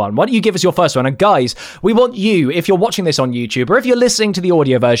first one? Why don't you give us your first one? And guys, we want you, if you're watching this on YouTube or if you're listening to the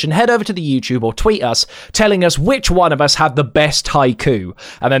audio version, head over to the YouTube or tweet us telling us which one of us had the best haiku.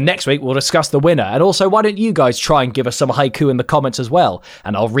 And then next week we'll discuss the winner. And also, why don't you guys try and give us some haiku in the comments as well?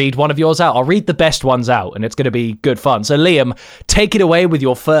 And I'll read one of yours out. I'll read the best ones out, and it's going to be good fun. So Liam, take it away with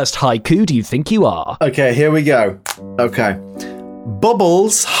your first haiku. Do you think you are? Okay, here we go. Okay.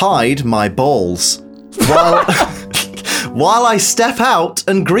 Bubbles hide my balls while I step out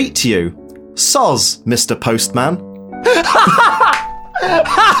and greet you. Soz, Mr. Postman.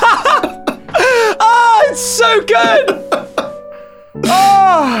 Oh, it's so good!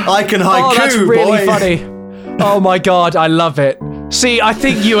 Oh, I can haiku, that's really boy. funny. Oh my god, I love it. See, I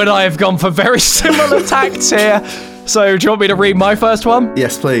think you and I have gone for very similar tacts here. So, do you want me to read my first one?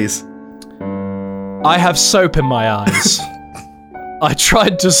 Yes, please. I have soap in my eyes. I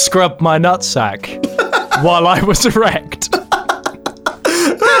tried to scrub my nutsack while I was erect.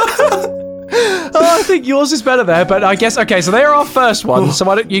 Oh, I think yours is better there, but I guess, okay, so they're our first one, so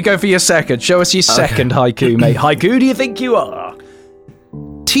why don't you go for your second? Show us your second haiku, mate. Haiku, do you think you are?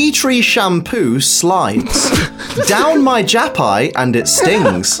 Tea tree shampoo slides down my japai and it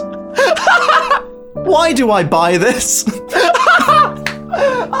stings. Why do I buy this? Oh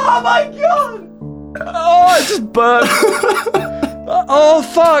my god! Oh, I just burnt. Oh,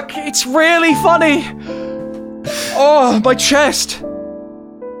 fuck, it's really funny. Oh, my chest.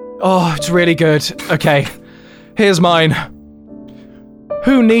 Oh, it's really good. Okay, here's mine.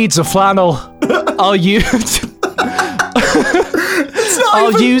 Who needs a flannel? I'll use...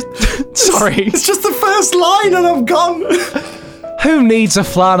 Sorry. It's just the first line and I'm gone. Who needs a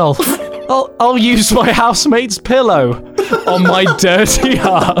flannel? I'll use my housemate's pillow on my dirty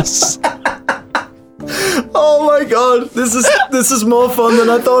ass. Oh my god, this is more fun than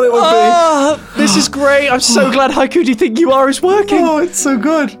I thought it would be. This is great. I'm so glad Haiku Do You Think You Are is working. Oh, it's so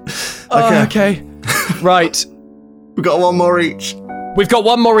good. Okay. Right. We've got one more each. We've got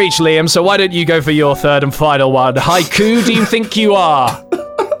one more each, Liam, so why don't you go for your third and final one? Haiku Do You Think You Are?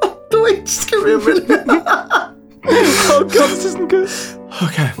 Wait, just give me a minute. Oh god, this isn't good.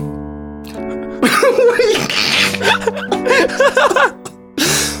 Okay.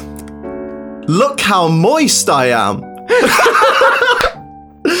 Look how moist I am.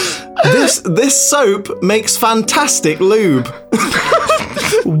 This soap makes fantastic lube.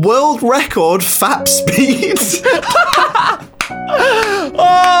 World record fap speed.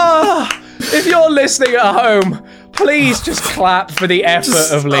 Oh, if you're listening at home, please just clap for the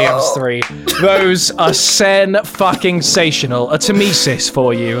effort of Liam's three. Those are sen-fucking-sational. A Tamesis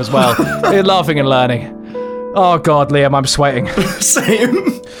for you as well. You're laughing and learning. Oh god, Liam, I'm sweating.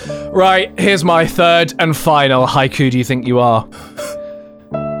 Same. Right, here's my third and final haiku Do You Think You Are?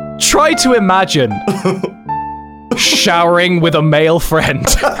 Try to imagine showering with a male friend.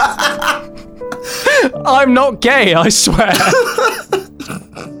 I'm not gay, I swear.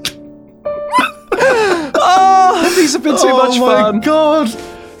 Oh, these have been too much fun. Oh my god.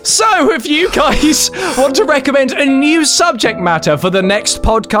 So, if you guys want to recommend a new subject matter for the next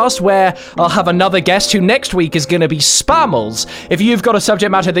podcast where I'll have another guest who next week is going to be Spammels, if you've got a subject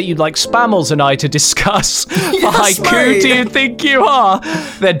matter that you'd like Spammels and I to discuss for Haiku Do You Think You Are,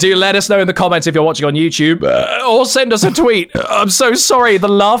 then do let us know in the comments if you're watching on YouTube, or send us a tweet. I'm so sorry, the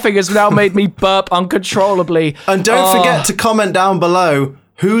laughing has now made me burp uncontrollably. And don't forget to comment down below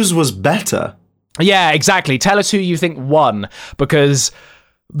whose was better. Yeah, exactly. Tell us who you think won, because...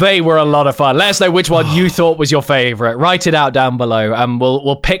 they were a lot of fun. Let us know which one you thought was your favourite. Write it out down below, and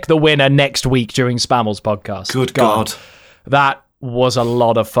we'll pick the winner next week during Spammels podcast. Good God. That was a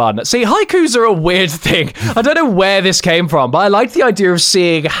lot of fun. See, haikus are a weird thing. I don't know where this came from, but I like the idea of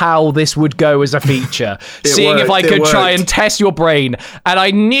seeing how this would go as a feature. Seeing if I could try and test your brain. And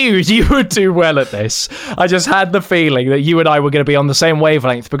I knew you would do well at this. I just had the feeling that you and I were going to be on the same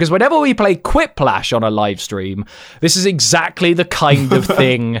wavelength, because whenever we play Quiplash on a live stream, this is exactly the kind of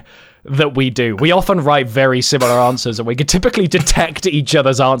thing that we do. We often write very similar answers, and we can typically detect each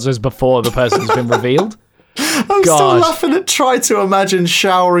other's answers before the person's been revealed. I'm still laughing at try to imagine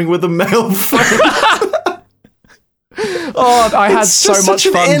showering with a male friend. Oh, I had so much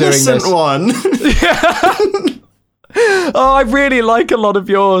fun doing this. One. Oh, I really like a lot of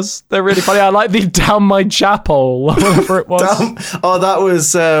yours. They're really funny. I like the down my japhole, whatever it was. That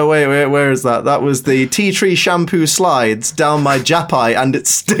was wait, where is that? That was the tea tree shampoo slides down my japai and it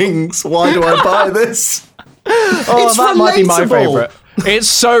stings. Why do I buy this? Oh, it's that relatable. Might be my favourite. It's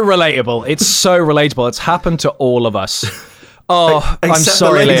so relatable. It's so relatable. It's happened to all of us. Oh, I'm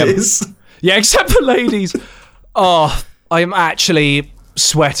sorry, Liam. Yeah, except the ladies. Oh, I'm actually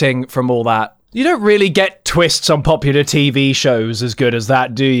sweating from all that. You don't really get twists on popular TV shows as good as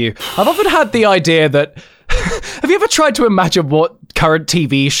that, do you? I've often had the idea that... Have you ever tried to imagine what current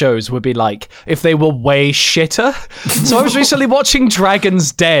TV shows would be like if they were way shitter? So I was recently watching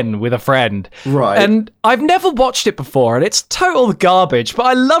Dragon's Den with a friend. Right. And I've never watched it before, and it's total garbage, but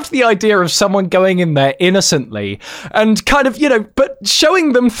I loved the idea of someone going in there innocently and kind of, but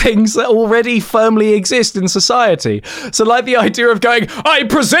showing them things that already firmly exist in society. So like the idea of going, I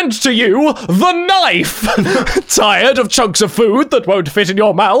present to you the knife! Tired of chunks of food that won't fit in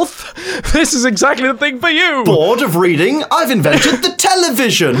your mouth? This is exactly the thing for you! Bored of reading? I've invented the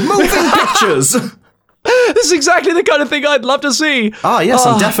television! Moving pictures! This is exactly the kind of thing I'd love to see. Yes,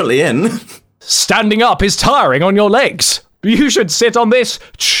 I'm definitely in. Standing up is tiring on your legs. You should sit on this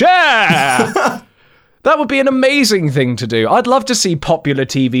chair. That would be an amazing thing to do. I'd love to see popular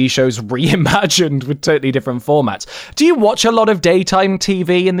TV shows reimagined with totally different formats. Do you watch a lot of daytime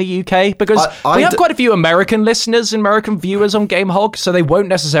TV in the UK? Because we have quite a few American listeners and American viewers on Game Hog, so they won't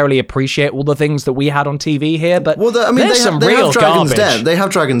necessarily appreciate all the things that we had on TV here. But there's some real garbage. They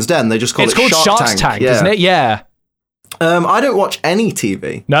have Dragon's Den. They just call it Shark Shark Tank, isn't it? Yeah. I don't watch any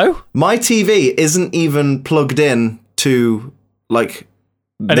TV. No? My TV isn't even plugged in to, like...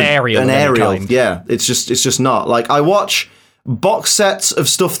 An aerial, yeah. It's just not. Like, I watch box sets of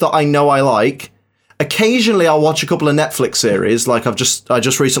stuff that I know I like. Occasionally, I'll watch a couple of Netflix series. Like, I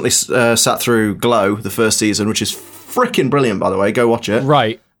just recently sat through Glow, the first season, which is freaking brilliant, by the way. Go watch it.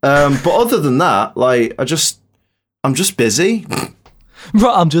 Right. But other than that, like, I'm just busy.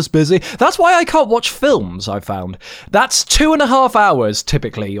 Right, I'm just busy. That's why I can't watch films, I found. That's 2.5 hours,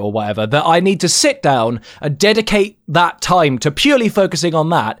 typically, or whatever, that I need to sit down and dedicate that time to purely focusing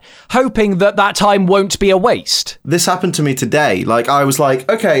on that, hoping that time won't be a waste. This happened to me today. Like, I was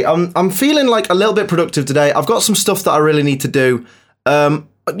like, okay, I'm feeling like a little bit productive today. I've got some stuff that I really need to do.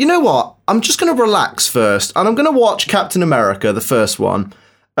 You know what? I'm just going to relax first, and I'm going to watch Captain America, the first one.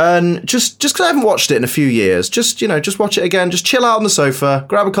 And just because I haven't watched it in a few years, just watch it again, just chill out on the sofa,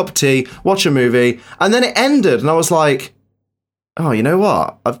 grab a cup of tea, watch a movie. And then it ended, and I was like, oh, you know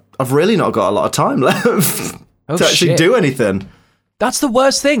what? I've really not got a lot of time left to actually do anything. That's the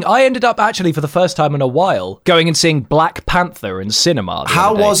worst thing. I ended up actually, for the first time in a while, going and seeing Black Panther in cinema.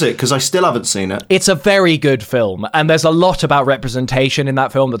 How was it? Because I still haven't seen it. It's a very good film, and there's a lot about representation in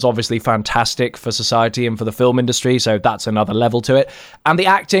that film that's obviously fantastic for society and for the film industry, so that's another level to it. And the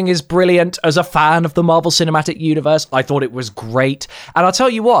acting is brilliant. As a fan of the Marvel Cinematic Universe, I thought it was great. And I'll tell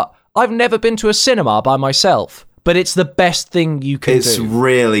you what, I've never been to a cinema by myself, but it's the best thing you can do. It's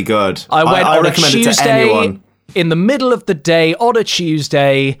really good. I went on recommend a Tuesday, it to anyone. In the middle of the day, on a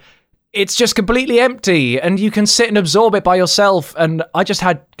Tuesday. It's just completely empty, and you can sit and absorb it by yourself, and I just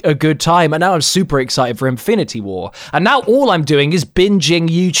had a good time, and now I'm super excited for Infinity War. And now all I'm doing is binging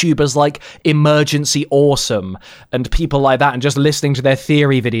YouTubers like Emergency Awesome and people like that, and just listening to their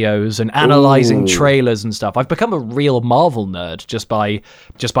theory videos and analysing trailers and stuff. I've become a real Marvel nerd just by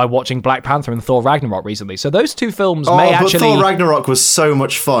watching Black Panther and Thor Ragnarok recently. So those two films may actually... But Thor Ragnarok was so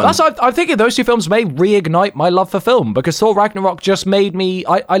much fun. I'm thinking those two films may reignite my love for film, because Thor Ragnarok just made me...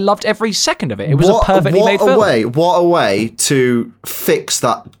 I loved every second of it. It was a perfectly made film. What a way to fix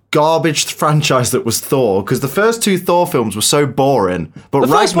that garbage franchise that was Thor, because the first two Thor films were so boring. But the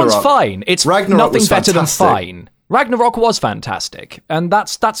first one's fine. It's Ragnarok nothing better than fantastic. fine. Ragnarok was fantastic, and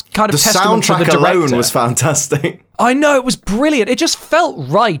that's kind of the testament to the director. soundtrack alone was fantastic. I know, it was brilliant. It just felt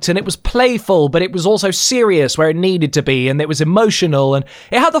right, and it was playful, but it was also serious where it needed to be, and it was emotional, and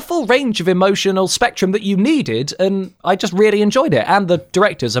it had the full range of emotional spectrum that you needed, and I just really enjoyed it. And the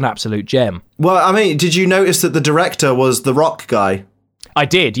director's an absolute gem. Well, I mean, did you notice that the director was the Rock guy? I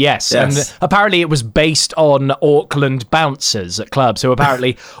did, yes. And apparently it was based on Auckland bouncers at clubs who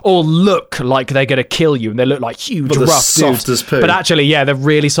apparently all look like they're going to kill you, and they look like huge, rough soft dudes. as poo. But actually, yeah, they're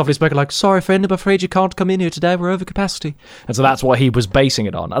really softly spoken, like, sorry friend, I'm afraid you can't come in here today, we're over capacity. And so that's what he was basing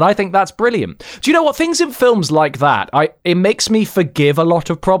it on. And I think that's brilliant. Do you know what? Things in films like that, it makes me forgive a lot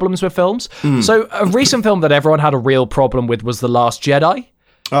of problems with films. So a recent film that everyone had a real problem with was The Last Jedi.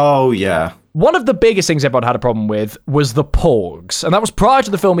 Oh, yeah. One of the biggest things everyone had a problem with was the porgs, and that was prior to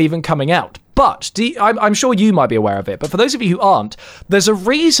the film even coming out. But I'm sure you might be aware of it, but for those of you who aren't, there's a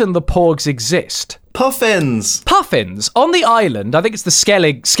reason the porgs exist. Puffins! Puffins! On the island, I think it's the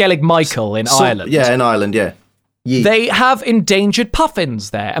Skellig Michael in Ireland. Yeah, in Ireland, yeah. Yeet. They have endangered puffins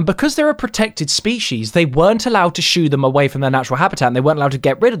there, and because they're a protected species, they weren't allowed to shoo them away from their natural habitat, and they weren't allowed to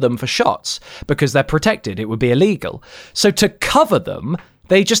get rid of them for shots, because they're protected. It would be illegal. So to cover them,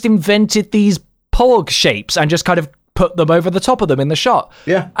 they just invented these porg shapes and just kind of put them over the top of them in the shot.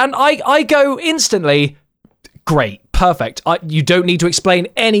 Yeah. And I go instantly, great, perfect. You don't need to explain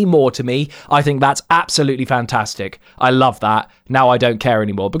any more to me. I think that's absolutely fantastic. I love that. Now I don't care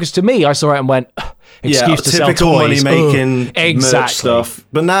anymore. Because to me, I saw it and went, excuse to sell toys. Typical money-making merch stuff.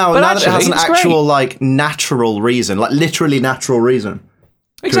 But now that it has an actual, like, natural reason, like literally natural reason.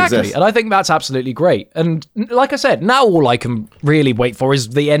 Exactly, and I think that's absolutely great. And like I said, now all I can really wait for is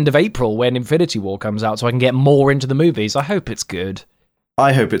the end of April when Infinity War comes out so I can get more into the movies. I hope it's good.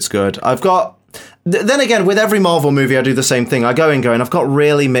 I hope it's good. I've got... Then again, with every Marvel movie, I do the same thing. I go in going, I've got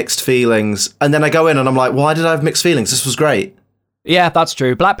really mixed feelings. And then I go in and I'm like, why did I have mixed feelings? This was great. Yeah, that's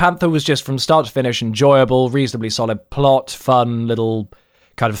true. Black Panther was just from start to finish enjoyable, reasonably solid plot, fun little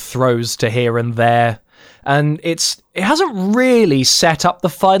kind of throws to here and there. And it hasn't really set up the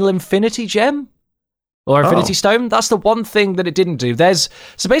final Infinity Gem or Infinity Stone. That's the one thing that it didn't do.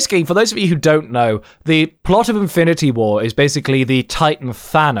 So basically, for those of you who don't know, the plot of Infinity War is basically the Titan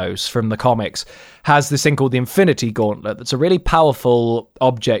Thanos from the comics has this thing called the Infinity Gauntlet. That's a really powerful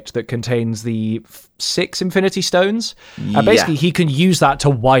object that contains the 6 Infinity Stones. And basically, he can use that to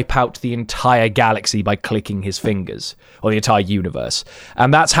wipe out the entire galaxy by clicking his fingers, or the entire universe.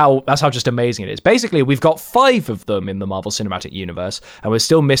 And that's how just amazing it is. Basically, we've got 5 of them in the Marvel Cinematic Universe, and we're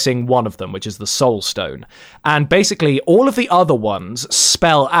still missing one of them, which is the Soul Stone. And basically, all of the other ones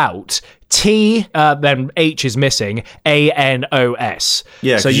spell out T, then H is missing, ANOS.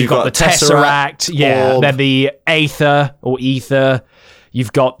 Yeah, so you've got the Tesseract, then the Aether, or Ether,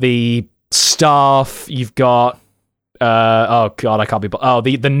 you've got the Staff, you've got oh god, I can't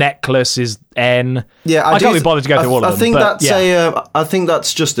be the necklace is N. Yeah, I can't be bothered to go through all of them. I think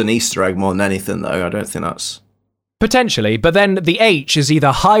that's just an Easter egg more than anything, though. I don't think that's... Potentially, but then the H is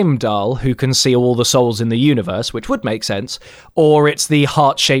either Heimdall, who can see all the souls in the universe, which would make sense, or it's the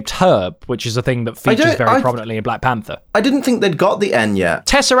heart-shaped herb, which is a thing that features very prominently in Black Panther. I didn't think they'd got the N yet.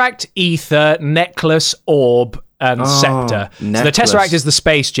 Tesseract, Ether, Necklace, Orb, and Scepter. Necklace. So the Tesseract is the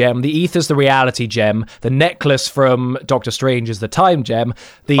space gem, the Ether's the reality gem, the Necklace from Doctor Strange is the time gem,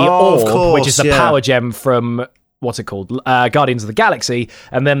 the Orb, which is the power gem from, what's it called, Guardians of the Galaxy,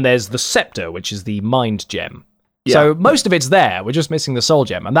 and then there's the Scepter, which is the mind gem. Yeah. So most of it's there. We're just missing the Soul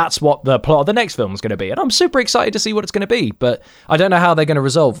Gem, and that's what the plot of the next film is going to be. And I'm super excited to see what it's going to be, but I don't know how they're going to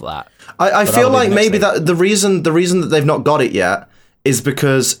resolve that. I feel like maybe that the reason that they've not got it yet is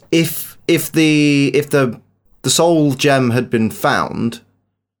because if the Soul Gem had been found,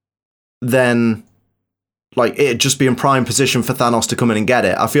 then like it'd just be in prime position for Thanos to come in and get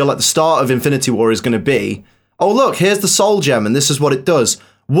it. I feel like the start of Infinity War is going to be, oh look, here's the Soul Gem, and this is what it does.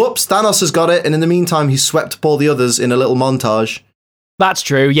 Whoops, Thanos has got it, and in the meantime, he's swept up all the others in a little montage. That's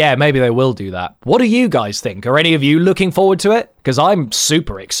true, yeah, maybe they will do that. What do you guys think? Are any of you looking forward to it? Because I'm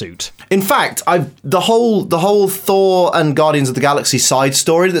super excited. In fact, the whole Thor and Guardians of the Galaxy side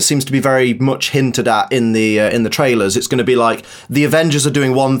story that seems to be very much hinted at in the trailers. It's going to be like the Avengers are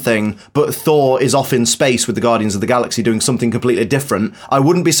doing one thing, but Thor is off in space with the Guardians of the Galaxy doing something completely different. I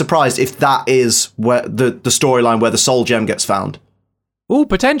wouldn't be surprised if that is where the storyline where the Soul Gem gets found. Oh,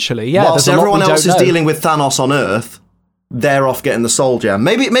 potentially, yeah. Whilst everyone else is dealing with Thanos on Earth, they're off getting the Soul Gem.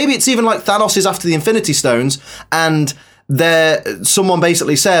 Maybe it's even like Thanos is after the Infinity Stones, and someone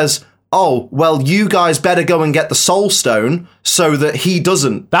basically says, oh, well, you guys better go and get the Soul Stone so that he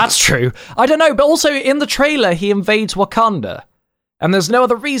doesn't. That's true. I don't know, but also in the trailer, he invades Wakanda. And there's no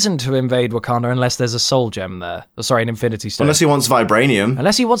other reason to invade Wakanda unless there's a Soul Gem there. Sorry, an Infinity Stone. Unless he wants vibranium.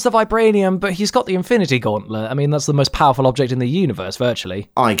 Unless he wants the vibranium, but he's got the Infinity Gauntlet. I mean, that's the most powerful object in the universe, virtually.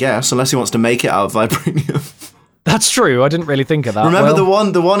 I guess, unless he wants to make it out of vibranium. That's true. I didn't really think of that. Remember,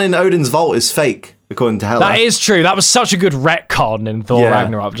 the one in Odin's vault is fake, according to Hela. That is true. That was such a good retcon in Thor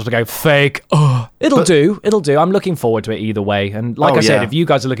Ragnarok. Just to go fake. Oh, it'll do. I'm looking forward to it either way. And like I said, if you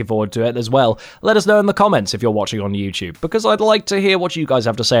guys are looking forward to it as well, let us know in the comments if you're watching on YouTube, because I'd like to hear what you guys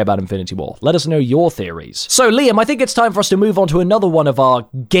have to say about Infinity War. Let us know your theories. So, Liam, I think it's time for us to move on to another one of our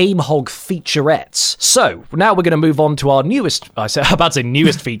Game Hog featurettes. So, now we're going to move on to our newest, I'm about to say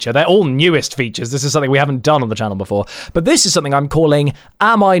newest feature. They're all newest features. This is something we haven't done on the channel before. But this is something I'm calling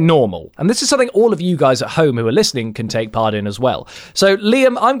Am I Normal? And this is something all of you guys at home who are listening can take part in as well. So,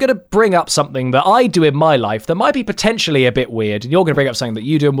 Liam, I'm going to bring up something that I do in my life that might be potentially a bit weird, and you're going to bring up something that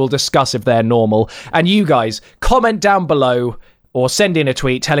you do, and we'll discuss if they're normal. And you guys, comment down below or send in a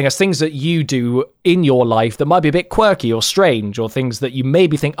tweet telling us things that you do in your life that might be a bit quirky or strange, or things that you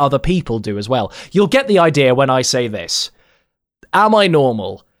maybe think other people do as well. You'll get the idea when I say this. Am I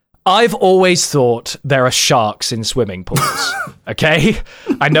normal? I've always thought there are sharks in swimming pools, okay?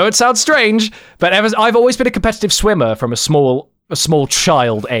 I know it sounds strange, but I've always been a competitive swimmer from a small a small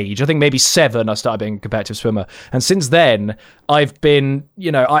child age. I think maybe 7 I started being a competitive swimmer. And since then, I've been,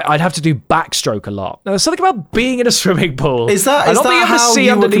 I'd have to do backstroke a lot. Now, there's something about being in a swimming pool. Is that how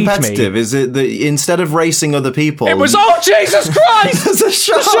you were competitive? Is it that instead of racing other people... It was, oh, Jesus Christ! There's a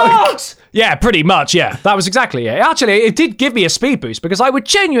shark! The sharks! Yeah, pretty much, yeah. That was exactly it. Actually, it did give me a speed boost because I would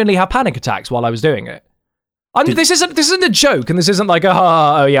genuinely have panic attacks while I was doing it. This isn't a joke, and this isn't like,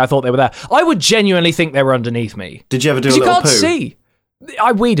 oh yeah, I thought they were there. I would genuinely think they were underneath me. Did you ever do a little poo? You can't see.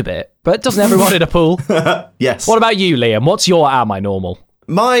 I weed a bit, but doesn't everyone in a pool? Yes. What about you, Liam? What's your am I normal?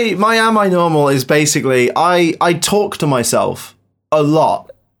 My am I normal is basically I talk to myself a lot.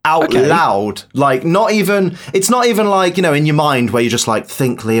 Out loud, like it's not even like, in your mind where you just like,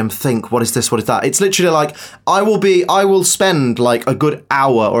 think, Liam, think, what is this, what is that? It's literally like, I will spend like a good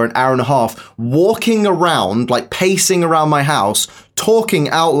hour or an hour and a half walking around, like pacing around my house, talking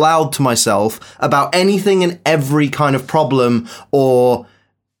out loud to myself about anything and every kind of problem or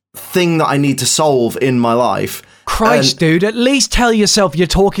thing that I need to solve in my life. Christ, dude, at least tell yourself you're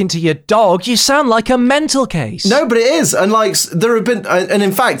talking to your dog. You sound like a mental case. No, but it is. And like, there have been, and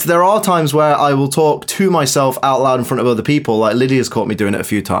in fact, there are times where I will talk to myself out loud in front of other people. Like Lydia's caught me doing it a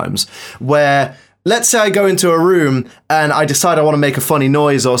few times where, let's say I go into a room and I decide I want to make a funny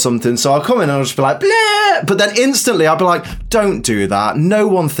noise or something. So I'll come in and I'll just be like, bleh! But then instantly I'll be like, don't do that. No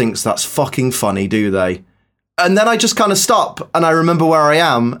one thinks that's fucking funny, do they? And then I just kind of stop and I remember where I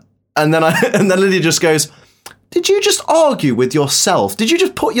am. And then Lydia just goes, did you just argue with yourself? Did you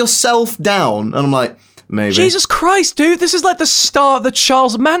just put yourself down? And I'm like, maybe. Jesus Christ, dude, this is like the start of the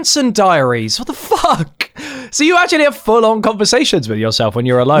Charles Manson diaries. What the fuck? So you actually have full-on conversations with yourself when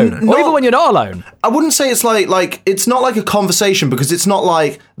you're alone, or even when you're not alone? I wouldn't say it's like it's not like a conversation because it's not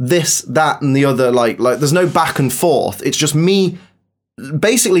like this, that, and the other. Like there's no back and forth. It's just me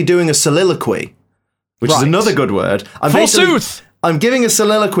basically doing a soliloquy, which is another good word. Forsooth! I'm giving a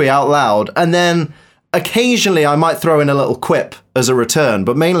soliloquy out loud, and then occasionally I might throw in a little quip as a return,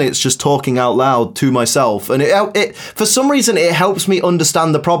 but mainly it's just talking out loud to myself. And it for some reason, it helps me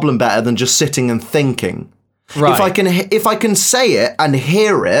understand the problem better than just sitting and thinking. Right. If I can say it and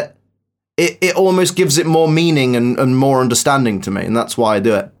hear it, it almost gives it more meaning and more understanding to me, and that's why I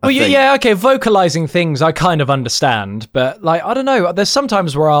do it. Yeah, okay, vocalizing things I kind of understand, but like, I don't know, there's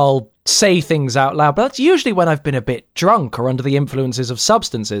sometimes where I'll say things out loud, but that's usually when I've been a bit drunk or under the influences of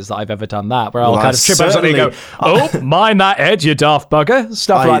substances that I've ever done that, where I'll kind of trip over something and go, oh, mind that edge, you daft bugger,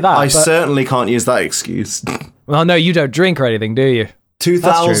 stuff like that. I certainly can't use that excuse. Well, no, you don't drink or anything, do you?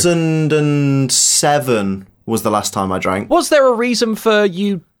 2007 was the last time I drank. Was there a reason for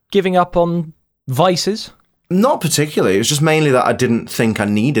you giving up on vices? Not particularly. It was just mainly that I didn't think I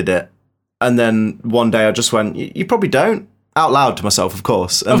needed it. And then one day I just went, you probably don't. Out loud to myself, of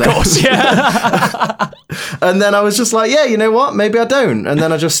course. And yeah. And then I was just like, yeah, you know what? Maybe I don't. And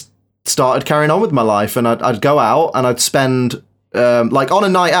then I just started carrying on with my life. And I'd go out and I'd spend... like on a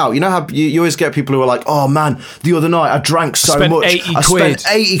night out, you know how you always get people who are like, oh man, the other night I drank so much. I spent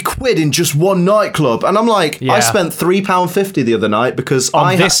 80 quid in just one nightclub. And I'm like, I spent £3.50 the other night because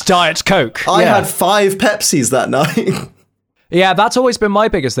on this Diet Coke. I had 5 Pepsis that night. Yeah, that's always been my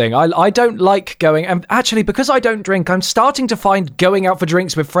biggest thing. I don't like going, and actually because I don't drink, I'm starting to find going out for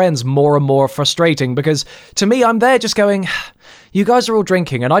drinks with friends more and more frustrating because to me, I'm there just going, you guys are all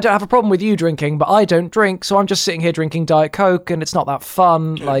drinking and I don't have a problem with you drinking, but I don't drink, so I'm just sitting here drinking Diet Coke and it's not that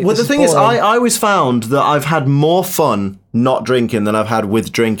fun. Like, well, the thing is, I always found that I've had more fun not drinking than I've had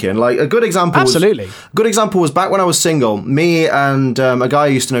with drinking. Like a good example was back when I was single, me and a guy I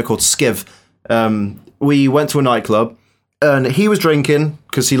used to know called Skiv. We went to a nightclub and he was drinking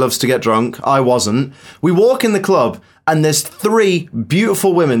because he loves to get drunk. I wasn't. We walk in the club and there's 3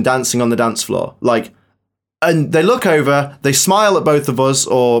 beautiful women dancing on the dance floor. Like, and they look over, they smile at both of us,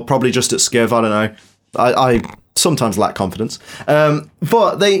 or probably just at Skiv, I don't know. I sometimes lack confidence.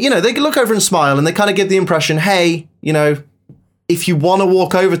 But they look over and smile and they kind of give the impression, hey, if you want to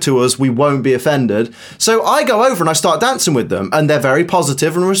walk over to us, we won't be offended. So I go over and I start dancing with them, and they're very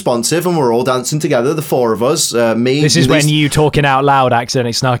positive and responsive, and we're all dancing together, the 4 of us, me. This is when you talking out loud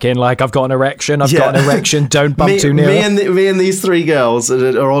accidentally snuck in, like, I've got an erection, don't bump too near. Me and these 3 girls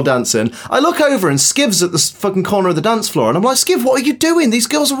are all dancing. I look over and Skiv's at the fucking corner of the dance floor, and I'm like, Skiv, what are you doing? These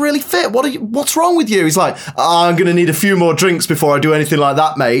girls are really fit. What's wrong with you? He's like, I'm going to need a few more drinks before I do anything like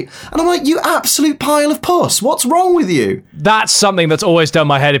that, mate. And I'm like, you absolute pile of puss. What's wrong with you? That's something that's always done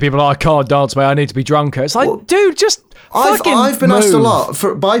my head. If people are like, I can't dance, mate, I need to be drunker. It's like, dude, just fucking I've been move. asked a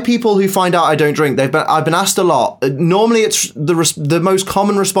lot by people who find out I don't drink. I've been asked a lot. Normally, it's the most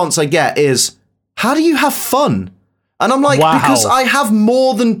common response I get is, "How do you have fun?" And I'm like, Wow. because I have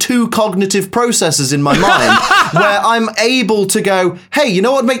more than 2 cognitive processes in my mind where I'm able to go, hey, you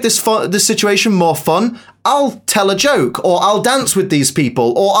know what would make this situation more fun? I'll tell a joke, or I'll dance with these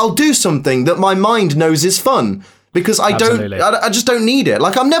people, or I'll do something that my mind knows is fun. Because I just don't need it.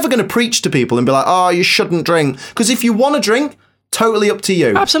 Like, I'm never going to preach to people and be like, oh, you shouldn't drink. Because if you want to drink, totally up to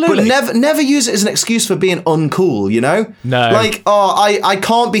you. Absolutely. But never use it as an excuse for being uncool, you know? No. Like, I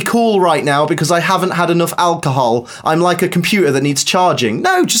can't be cool right now because I haven't had enough alcohol. I'm like a computer that needs charging.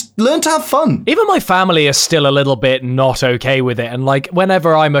 No, just learn to have fun. Even my family is still a little bit not okay with it. And like,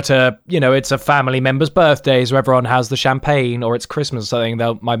 whenever I'm at it's a family member's birthdays where everyone has the champagne, or it's Christmas or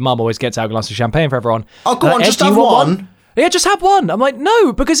something, my mum always gets out a glass of champagne for everyone. Oh, go on, just have one. Yeah, just have one. I'm like,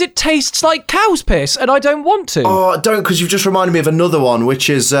 no, because it tastes like cow's piss, and I don't want to. Oh, don't, because you've just reminded me of another one, which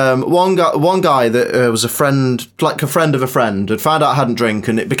is one guy that was a friend, like a friend of a friend, had found out I hadn't drink,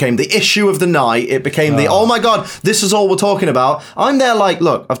 and it became the issue of the night. It became oh my God, this is all we're talking about. I'm there like,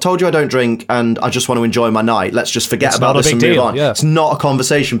 look, I've told you I don't drink, and I just want to enjoy my night. Let's just forget about this and move on. Yeah. It's not a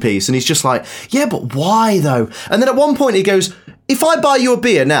conversation piece. And he's just like, yeah, but why though? And then at one point he goes, if I buy you a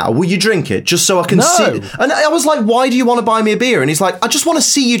beer now, will you drink it just so I can see it? And I was like, why do you want to buy me a beer? And he's like, I just want to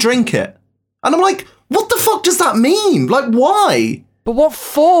see you drink it. And I'm like, what the fuck does that mean? Like, why? But what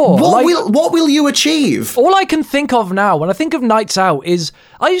for? What will you achieve? All I can think of now, when I think of nights out, is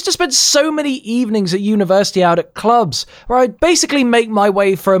I used to spend so many evenings at university out at clubs where I'd basically make my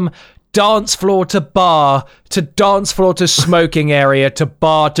way from dance floor to bar to dance floor to smoking area to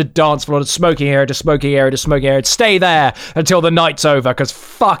bar to dance floor to smoking area to smoking area to smoking area. Stay there until the night's over, because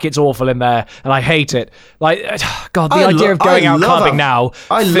fuck, it's awful in there and I hate it. Like, God, the idea of going out clubbing now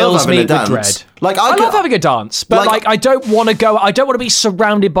fills me with dread. Like, I love having a dance, but like I don't want to go. I don't want to be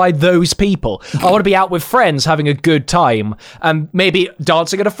surrounded by those people. I want to be out with friends having a good time and maybe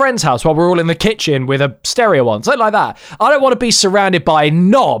dancing at a friend's house while we're all in the kitchen with a stereo on, something like that. I don't want to be surrounded by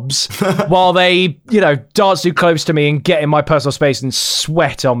knobs while they, dance too close to me and get in my personal space and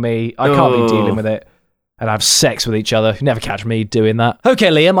sweat on me. I can't be dealing with it. And have sex with each other. You never catch me doing that. Okay,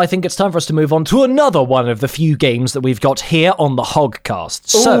 Liam, I think it's time for us to move on to another one of the few games that we've got here on the HogCast.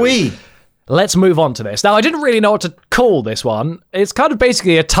 So, let's move on to this. Now, I didn't really know what to call this one. It's kind of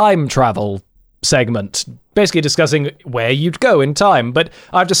basically a time travel segment, basically discussing where you'd go in time. But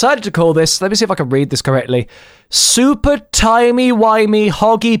I've decided to call this, let me see if I can read this correctly, Super Timey-Wimey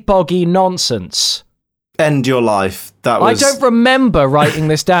Hoggy-Boggy Nonsense. End your life. I don't remember writing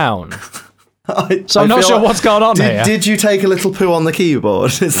this down. So I'm not sure what's going on here. Did you take a little poo on the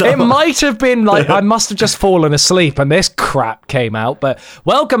keyboard? It might have been like, I must have just fallen asleep and this crap came out, but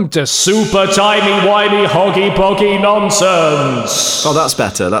welcome to Super Timey-Wimey Hoggy-Boggy Nonsense. Oh, that's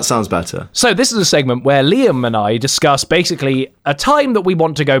better. That sounds better. So this is a segment where Liam and I discuss basically a time that we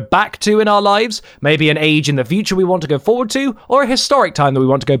want to go back to in our lives, maybe an age in the future we want to go forward to, or a historic time that we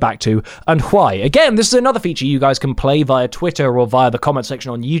want to go back to, and why. Again, this is another feature you guys can play via Twitter or via the comment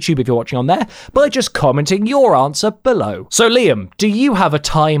section on YouTube if you're watching on there, by just commenting your answer below. So Liam, do you have a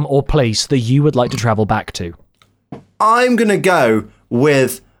time or place that you would like to travel back to? I'm going to go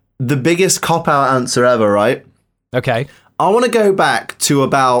with the biggest cop-out answer ever, right? Okay. I want to go back to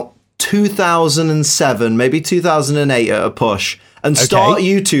about 2007, maybe 2008 at a push, and start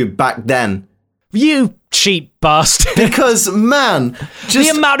YouTube back then. You cheap bastard. Because, man, the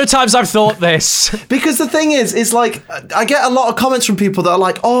amount of times I've thought this. Because the thing is like, I get a lot of comments from people that are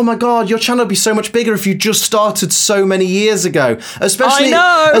like, oh my God, your channel would be so much bigger if you just started so many years ago. Especially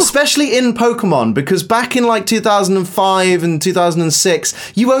in Pokemon, because back in like 2005 and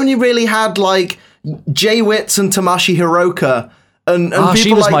 2006, you only really had like J-Wits and Tamashi Hiroka. And people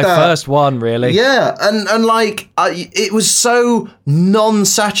she was like my that. first one, really. Yeah, and like, it was so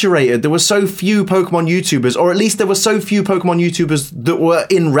non-saturated. There were so few Pokemon YouTubers, or at least there were so few Pokemon YouTubers that were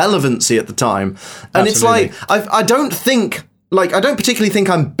in relevancy at the time. And Absolutely. It's like, I don't particularly think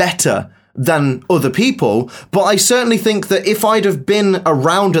I'm better than other people, but I certainly think that if I'd have been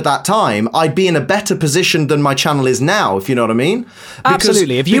around at that time, I'd be in a better position than my channel is now, if you know what I mean.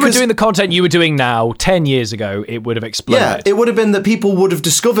 Absolutely. If you were doing the content you were doing now 10 years ago, it would have exploded. Yeah, it would have been that people would have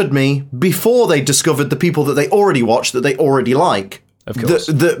discovered me before they discovered the people that they already watch, that they already like. Of course.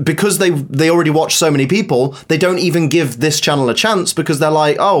 Because they already watch so many people, they don't even give this channel a chance because they're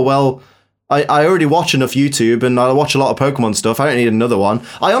like, oh, well, I already watch enough YouTube and I watch a lot of Pokemon stuff. I don't need another one.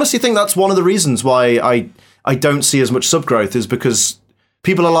 I honestly think that's one of the reasons why I don't see as much sub growth, is because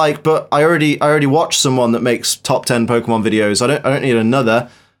people are like, but I already watch someone that makes top 10 Pokemon videos. I don't need another,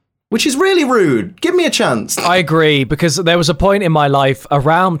 which is really rude. Give me a chance. I agree, because there was a point in my life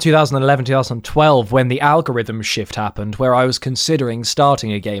around 2011, 2012 when the algorithm shift happened where I was considering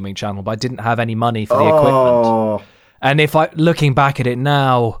starting a gaming channel, but I didn't have any money for the equipment. And looking back at it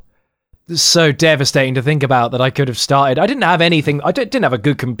now, it's so devastating to think about that I could have started. I didn't have anything. I didn't have a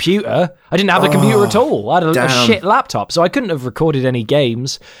good computer. I didn't have a computer at all. I had a shit laptop, so I couldn't have recorded any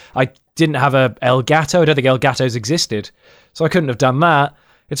games. I didn't have a Elgato. I don't think Elgatos existed, so I couldn't have done that.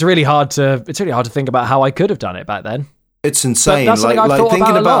 It's really hard to think about how I could have done it back then. It's insane. But that's something I've thought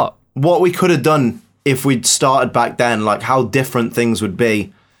thinking about a lot. what we could have done if we'd started back then, like how different things would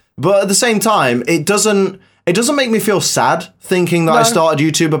be. But at the same time, it doesn't make me feel sad thinking that I started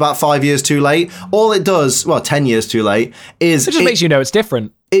YouTube about 5 years too late. All it does, 10 years too late, is... It just makes you know it's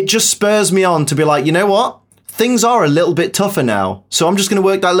different. It just spurs me on to be like, you know what? Things are a little bit tougher now, so I'm just going to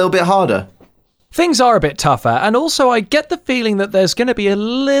work that little bit harder. Things are a bit tougher, and also I get the feeling that there's going to be a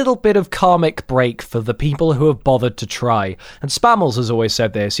little bit of karmic break for the people who have bothered to try. And Spammels has always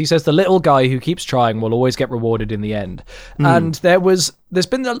said this. He says the little guy who keeps trying will always get rewarded in the end. And there's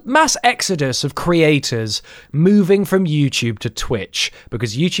been a mass exodus of creators moving from YouTube to Twitch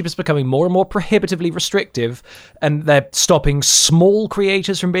because YouTube is becoming more and more prohibitively restrictive, and they're stopping small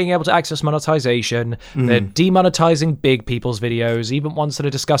creators from being able to access monetization. They're demonetizing big people's videos, even ones that are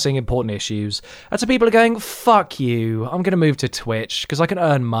discussing important issues. And so people are going, fuck you, I'm going to move to Twitch because I can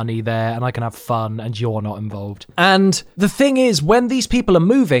earn money there and I can have fun and you're not involved. And the thing is, when these people are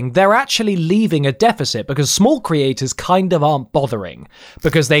moving, they're actually leaving a deficit because small creators kind of aren't bothering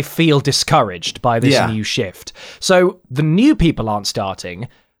because they feel discouraged by this new shift. So the new people aren't starting,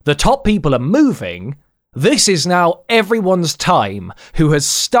 the top people are moving. This is now everyone's time who has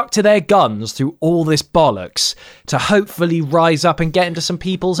stuck to their guns through all this bollocks to hopefully rise up and get into some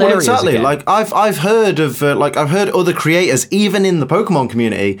people's areas exactly. again. Like I've heard of I've heard other creators, even in the Pokemon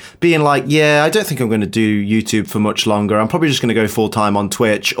community, being like, yeah, I don't think I'm going to do YouTube for much longer. I'm probably just going to go full time on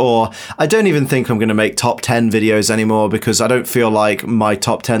Twitch, or I don't even think I'm going to make top 10 videos anymore because I don't feel like my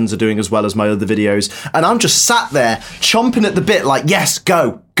top 10s are doing as well as my other videos. And I'm just sat there chomping at the bit, like, yes,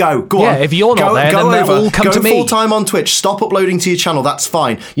 go on. Yeah, if you're not there, then they'll all come to me. Go full time on Twitch. Stop uploading to your channel. That's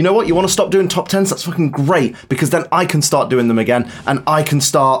fine. You know what? You want to stop doing top 10s? That's fucking great, because then I can start doing them again, and I can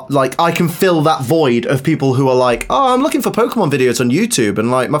start, I can fill that void of people who are like, oh, I'm looking for Pokemon videos on YouTube, and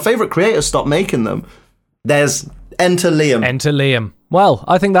my favourite creators stop making them. There's enter Liam. Enter Liam. Well,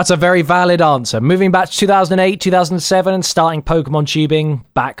 I think that's a very valid answer. Moving back to 2008, 2007 and starting Pokemon tubing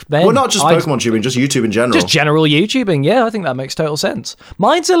back then. Well, not just Pokemon tubing, just YouTube in general. Just general YouTubing, yeah, I think that makes total sense.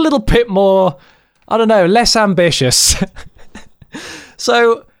 Mine's a little bit more, I don't know, less ambitious.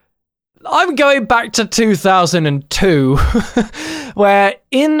 So, I'm going back to 2002, where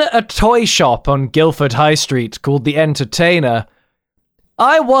in a toy shop on Guildford High Street called The Entertainer,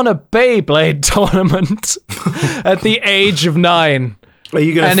 I won a Beyblade tournament at the age of 9. Are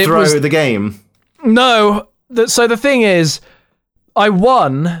you going to throw the game? No. So the thing is, I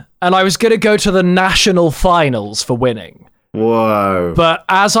won, and I was going to go to the national finals for winning. Whoa. But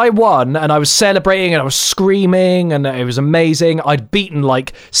as I won, and I was celebrating, and I was screaming, and it was amazing, I'd beaten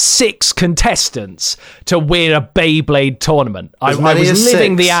 6 contestants to win a Beyblade tournament. I was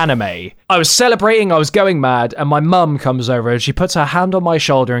living the anime. I was celebrating, I was going mad, and my mum comes over, and she puts her hand on my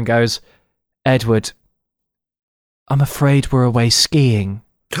shoulder and goes, Edward, I'm afraid we're away skiing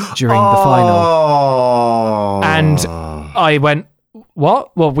during the final. And I went,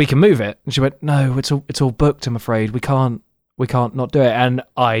 what? Well, we can move it. And she went, no, it's all booked, I'm afraid. We can't not do it. And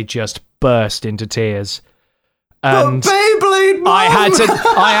I just burst into tears. And Beyblade, Mom! I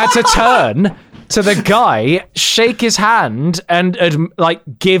had to turn to the guy, shake his hand, and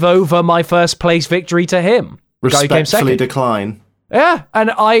give over my first place victory to him. Respectfully decline. Yeah,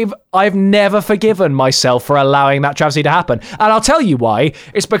 and I've never forgiven myself for allowing that travesty to happen. And I'll tell you why.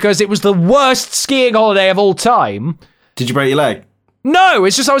 It's because it was the worst skiing holiday of all time. Did you break your leg? No,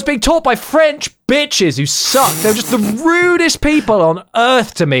 it's just I was being taught by French bitches who suck. They were just the rudest people on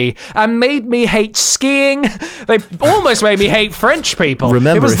earth to me and made me hate skiing. They almost made me hate French people.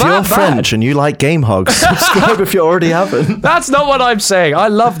 Remember, if you're French and you like Game Hogs, subscribe if you already haven't. That's not what I'm saying. I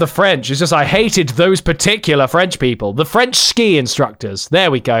love the French. It's just I hated those particular French people. The French ski instructors.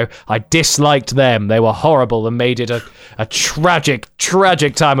 There we go. I disliked them. They were horrible and made it a tragic,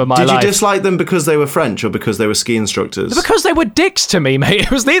 tragic time of my life. Did you dislike them because they were French or because they were ski instructors? Because they were dicks to me, mate.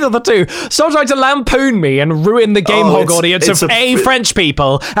 It was neither of the two. Stop trying to lampoon me and ruin the Game Hog audience of A, French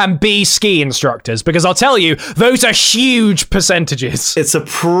people, and B, ski instructors, because I'll tell you, those are huge percentages. It's a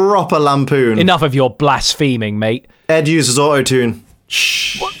proper lampoon. Enough of your blaspheming, mate. Ed uses autotune.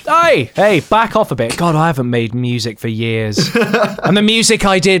 Shh. Hey, back off a bit. God, I haven't made music for years. And the music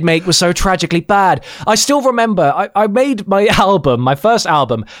I did make was so tragically bad. I still remember, I made my first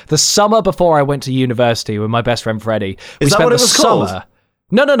album, the summer before I went to university with my best friend Freddie. Is that what it was called?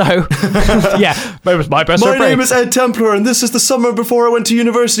 No. Yeah, it was my best friend. My name is Ed Templar, and this is the summer before I went to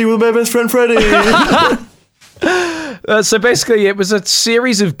university with my best friend Freddie. So basically, it was a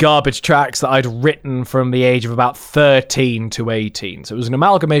series of garbage tracks that I'd written from the age of about 13 to 18. So it was an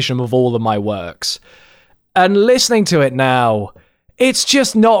amalgamation of all of my works. And listening to it now, it's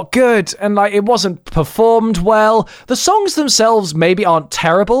just not good. And like, it wasn't performed well. The songs themselves maybe aren't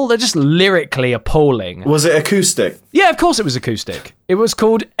terrible. They're just lyrically appalling. Was it acoustic? Yeah, of course it was acoustic. It was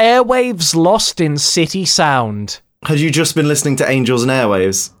called Airwaves Lost in City Sound. Had you just been listening to Angels and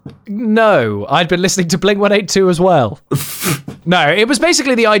Airwaves? No, I'd been listening to Blink-182 as well. No, it was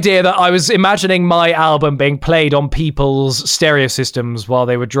basically the idea that I was imagining my album being played on people's stereo systems while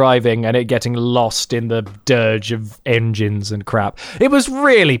they were driving and it getting lost in the dirge of engines and crap. It was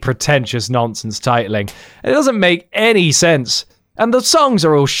really pretentious nonsense titling. It doesn't make any sense. And the songs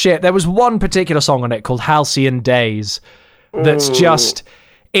are all shit. There was one particular song on it called Halcyon Days that's just...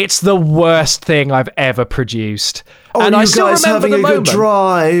 It's the worst thing I've ever produced. Oh, and you I still guys remember having the a moment. good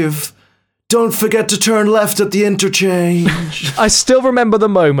drive. Don't forget to turn left at the interchange. I still remember the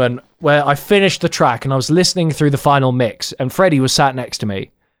moment where I finished the track and I was listening through the final mix and Freddie was sat next to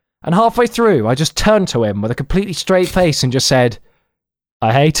me. And halfway through, I just turned to him with a completely straight face and just said,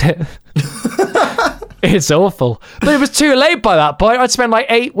 I hate it. It's awful. But it was too late by that point. I'd spent like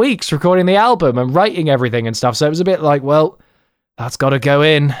 8 weeks recording the album and writing everything and stuff. So it was a bit like, well... That's got to go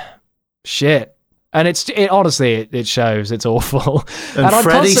in. Shit. And it honestly, it shows. It's awful. And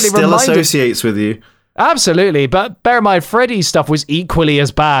Freddie still associates with you. Absolutely. But bear in mind, Freddie's stuff was equally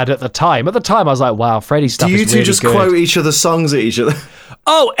as bad at the time. At the time, I was like, wow, Freddie's stuff is really good. Do you two just quote each other's songs at each other?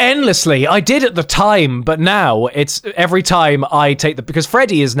 Oh, endlessly. I did at the time, but now it's every time I take because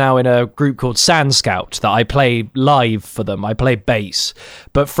Freddie is now in a group called Sand Scout that I play live for them. I play bass,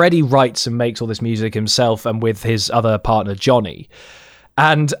 but Freddie writes and makes all this music himself and with his other partner, Johnny.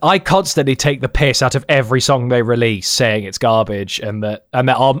 And I constantly take the piss out of every song they release, saying it's garbage, and that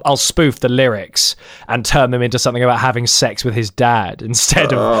I'll spoof the lyrics and turn them into something about having sex with his dad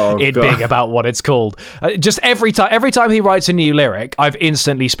instead of it being about what it's called. Just every time he writes a new lyric, I've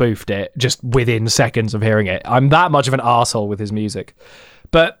instantly spoofed it just within seconds of hearing it. I'm that much of an arsehole with his music.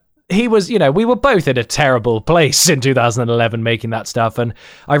 But he was, we were both in a terrible place in 2011 making that stuff, and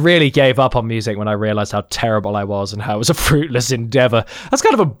I really gave up on music when I realised how terrible I was and how it was a fruitless endeavour. That's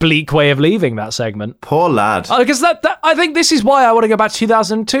kind of a bleak way of leaving that segment. Poor lad. Because I think this is why I want to go back to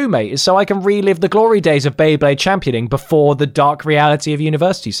 2002, mate, is so I can relive the glory days of Beyblade championing before the dark reality of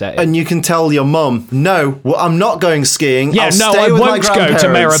university setting. And you can tell your mum, no, well, I'm not going skiing. Yeah, I'll no, stay I with won't my go to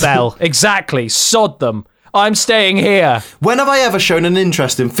grandparents." Maribel. Exactly. Sod them. I'm staying here. When have I ever shown an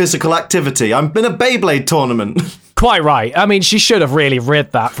interest in physical activity? I'm in a Beyblade tournament. Quite right. I mean, she should have really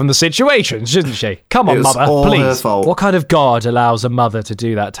read that from the situation, shouldn't she? Come on, mother, all please. her fault. What kind of god allows a mother to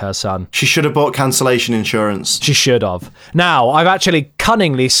do that to her son? She should have bought cancellation insurance. She should have. Now, I've actually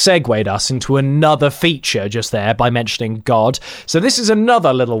cunningly segued us into another feature just there by mentioning God. So this is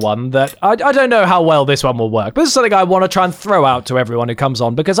another little one that I don't know how well this one will work, but this is something I want to try and throw out to everyone who comes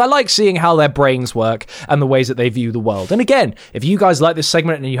on because I like seeing how their brains work and the ways that they view the world. And again, if you guys like this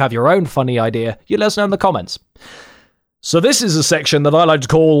segment and you have your own funny idea, you let us know in the comments. So this is a section that I like to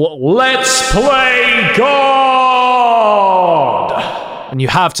call Let's Play God! And you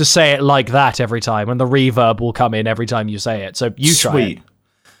have to say it like that every time, and the reverb will come in every time you say it. So you try it.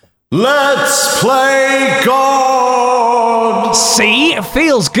 Let's play God! See? It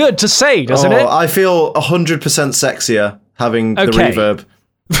feels good to say, doesn't it? I feel 100% sexier having the reverb.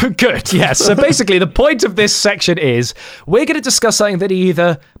 Good, yes. So basically, the point of this section is we're going to discuss something that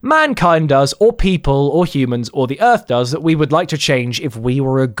either mankind does, or people, or humans, or the Earth does that we would like to change if we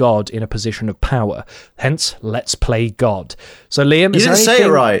were a god in a position of power. Hence, let's play God. So, Liam, you didn't say it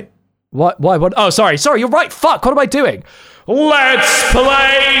right. What? Why? What? Oh, sorry. You're right. Fuck. What am I doing? Let's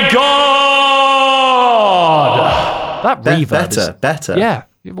play God. That reverb is better. Yeah,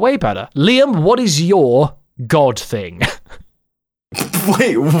 way better. Liam, what is your God thing?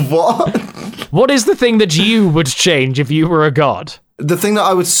 Wait, what? What is the thing that you would change if you were a god? The thing that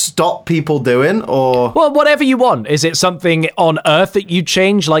I would stop people doing, or... Well, whatever you want. Is it something on Earth that you'd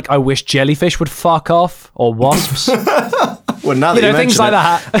change, like I wish jellyfish would fuck off, or wasps? Well, now that you things like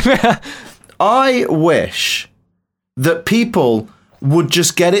that. I wish that people would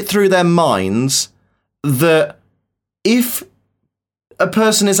just get it through their minds that if a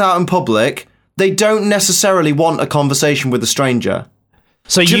person is out in public, they don't necessarily want a conversation with a stranger.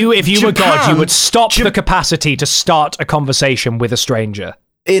 So if you were God, you would stop the capacity to start a conversation with a stranger.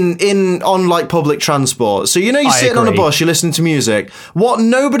 On like public transport. So you're sitting on a bus, you're listening to music. What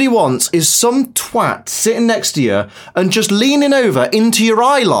nobody wants is some twat sitting next to you and just leaning over into your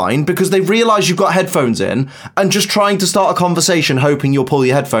eye line because they realise you've got headphones in and just trying to start a conversation hoping you'll pull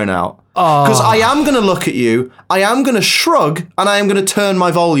your headphone out. Because I am going to look at you, I am going to shrug, and I am going to turn my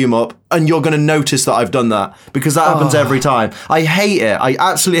volume up, and you're going to notice that I've done that, because that happens every time. I hate it. I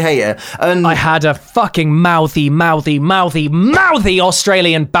absolutely hate it. And I had a fucking mouthy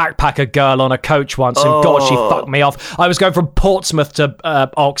Australian backpacker girl on a coach once, and God, she fucked me off. I was going from Portsmouth to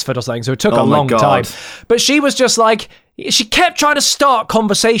Oxford or something, so it took a long time. But she was just like... She kept trying to start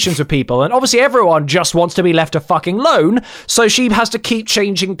conversations with people, and obviously everyone just wants to be left fucking alone, so she has to keep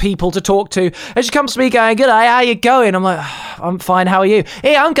changing people to talk to. And she comes to me going, "G'day, how you going?" I'm like, "I'm fine, how are you?"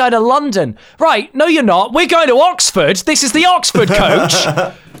 "Hey, I'm going to London." "Right, no you're not. We're going to Oxford. This is the Oxford coach."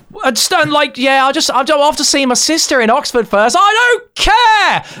 I just don't like, I'm off to see my sister in Oxford first. "I don't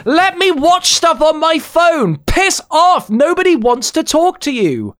care! Let me watch stuff on my phone. Piss off. Nobody wants to talk to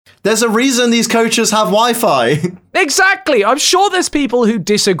you." There's a reason these coaches have Wi-Fi. Exactly. I'm sure there's people who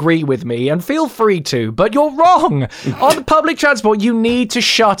disagree with me, and feel free to, but you're wrong. On public transport, you need to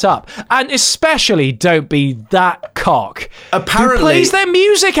shut up. And especially don't be that cock Apparently, who plays their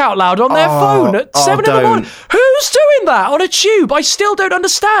music out loud on their phone at 7 in the morning. Who's doing that on a tube? I still don't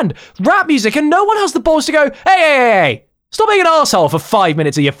understand. Rap music, and no one has the balls to go, hey. Stop being an arsehole for 5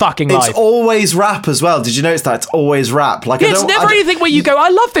 minutes of your fucking life. It's always rap as well. Did you notice that? It's always rap. Like, it's never anything where you go, I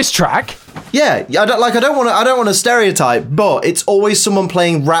love this track. Yeah, I don't want to stereotype, but it's always someone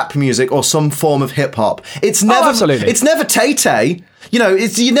playing rap music or some form of hip hop. It's never absolutely. It's never Tay-Tay. You know,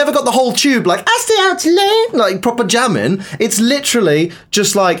 you never got the whole tube like I stay out late, like proper jamming. It's literally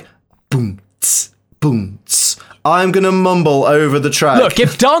just like boom, tss, boom, tss. I'm going to mumble over the track. Look,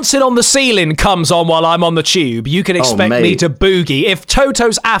 if Dancing on the Ceiling comes on while I'm on the tube, you can expect me to boogie. If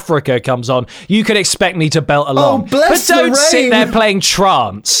Toto's Africa comes on, you can expect me to belt along. Bless but don't the sit rain. there playing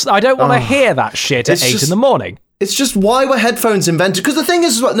trance. I don't want to hear that shit at 8 in the morning. It's just, why were headphones invented? Because the thing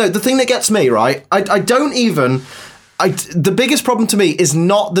is, the thing that gets me, right, the biggest problem to me is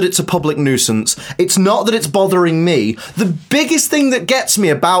not that it's a public nuisance. It's not that it's bothering me. The biggest thing that gets me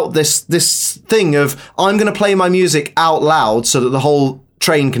about this thing of I'm going to play my music out loud so that the whole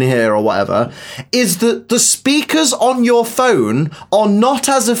train can hear or whatever, is that the speakers on your phone are not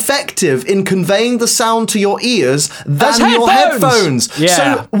as effective in conveying the sound to your ears than your headphones. Yeah.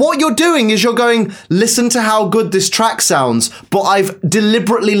 So what you're doing is you're going, listen to how good this track sounds, but I've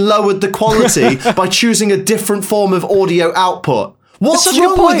deliberately lowered the quality by choosing a different form of audio output. What's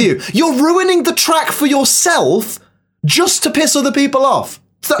wrong with you? You're ruining the track for yourself just to piss other people off.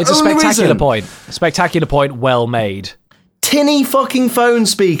 It's a spectacular point. Spectacular point, well made. Tinny fucking phone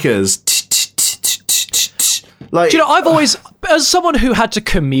speakers. Like, do you know, I've always, as someone who had to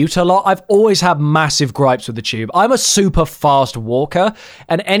commute a lot, I've always had massive gripes with the tube. I'm a super fast walker,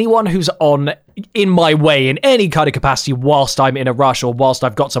 and anyone who's in my way in any kind of capacity whilst I'm in a rush or whilst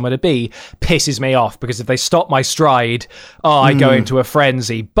I've got somewhere to be pisses me off, because if they stop my stride, I go into a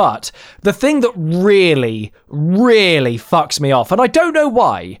frenzy. But the thing that really, really fucks me off, and I don't know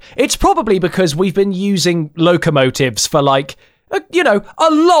why, it's probably because we've been using locomotives for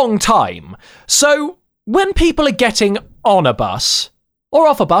a long time. So when people are getting on a bus or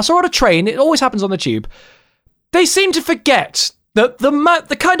off a bus or on a train, it always happens on the tube, they seem to forget that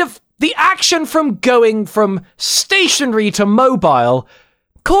the kind of the action from going from stationary to mobile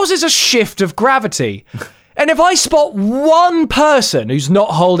causes a shift of gravity. And if I spot one person who's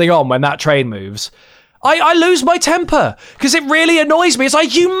not holding on when that train moves, I lose my temper, because it really annoys me. It's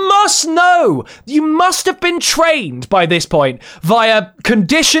like, you must know, you must have been trained by this point via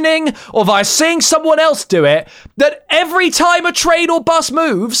conditioning or via seeing someone else do it, that every time a train or bus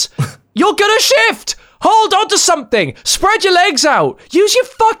moves, you're gonna shift. Hold on to something. Spread your legs out. Use your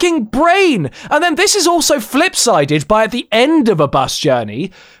fucking brain. And then this is also flip-sided by at the end of a bus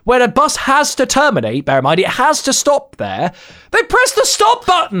journey, when a bus has to terminate, bear in mind, it has to stop there, they press the stop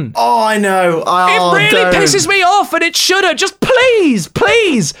button. Oh, I know. It really pisses me off, and it shouldn't. Just please,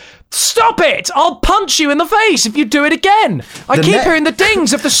 stop it. I'll punch you in the face if you do it again. I keep hearing the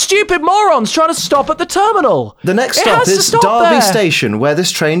dings of the stupid morons trying to stop at the terminal. The next stop is Derby Station, where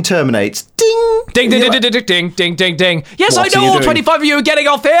this train terminates. Ding! Ding, ding, ding, ding, ding, ding, ding, ding. Yes, I know all 25 of you are getting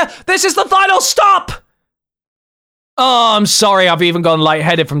off here. This is the final stop. Oh, I'm sorry. I've even gone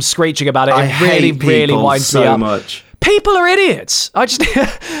lightheaded from screeching about it. It really winds me up. Much. People are idiots.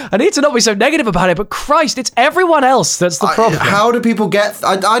 I need to not be so negative about it, but Christ, it's everyone else that's the problem. How do people get...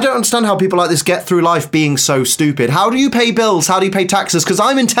 I don't understand how people like this get through life being so stupid. How do you pay bills? How do you pay taxes? Because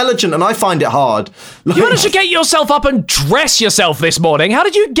I'm intelligent and I find it hard. You managed to get yourself up and dress yourself this morning. How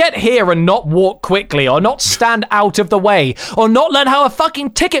did you get here and not walk quickly or not stand out of the way or not learn how a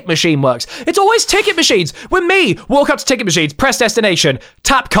fucking ticket machine works? It's always ticket machines. With me, walk up to ticket machines, press destination,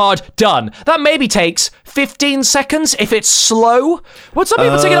 tap card, done. That maybe takes 15 seconds if it's slow. What some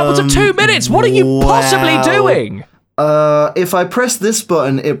people taking upwards of 2 minutes. What are you possibly doing? If I press this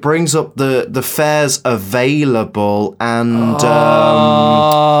button, it brings up the fares available and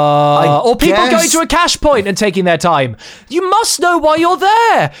or people going to a cash point and taking their time. You must know why you're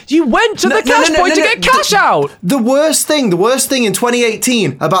there. You went to the cash point to get cash out. The worst thing in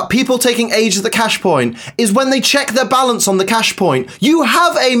 2018 about people taking ages at the cash point is when they check their balance on the cash point. You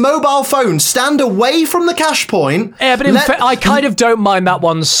have a mobile phone. Stand away from the cash point. Yeah, but I kind of don't mind that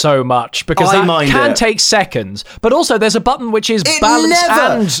one so much because that can take seconds. But also, there's a button which is balance and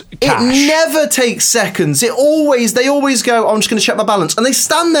cash. It never takes seconds. They always go, I'm just going to check my balance. And they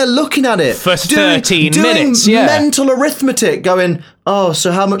stand there looking at it. For 13 minutes, doing mental arithmetic, going, oh,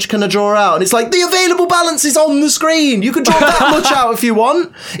 so how much can I draw out? And it's like, the available balance is on the screen. You can draw that much out if you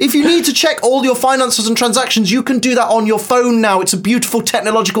want. If you need to check all your finances and transactions, you can do that on your phone now. It's a beautiful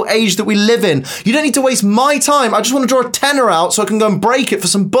technological age that we live in. You don't need to waste my time. I just want to draw a tenner out so I can go and break it for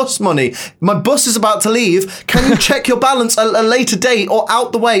some bus money. My bus is about to leave. Can you check your balance at a later date or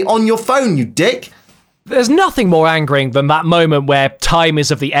out the way on your phone, you dick? There's nothing more angering than that moment where time is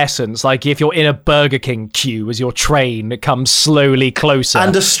of the essence. Like if you're in a Burger King queue as your train comes slowly closer.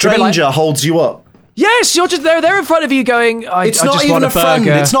 And a stranger holds you up. Yes, you're just there in front of you going, I just want a friend.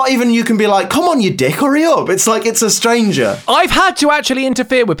 burger. It's not even you can be like, come on, you dick, hurry up. It's like it's a stranger. I've had to actually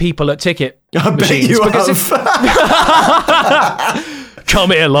interfere with people at ticket machines. I bet you have.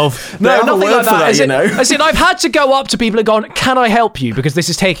 Come here, love. No, nothing like that. As in, I've had to go up to people and gone, can I help you? Because this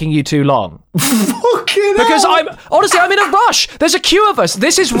is taking you too long. Fucking Because hell. I'm in a rush. There's a queue of us.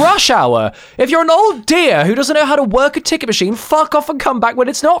 This is rush hour. If you're an old dear who doesn't know how to work a ticket machine, fuck off and come back when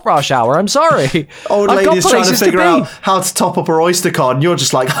it's not rush hour. I'm sorry. Old lady's trying to figure out how to top up her Oyster card, and you're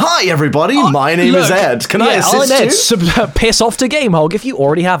just like, hi, everybody. My name is Ed. Can I assist you? Piss off to Game Hog if you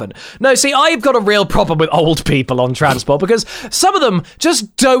already haven't. No, see, I've got a real problem with old people on transport because some of them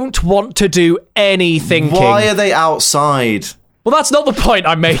just don't want to do any thinking. Why are they outside? Well, that's not the point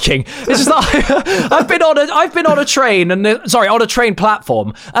I'm making. It's just that I've been on a train on a train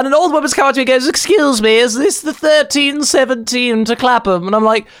platform, and an old woman's come up to me and goes, "Excuse me, is this the 1317 to Clapham?" And I'm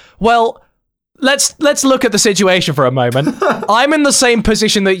like, "Well, let's look at the situation for a moment. I'm in the same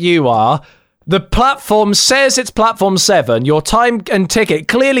position that you are. The platform says it's platform 7. Your time and ticket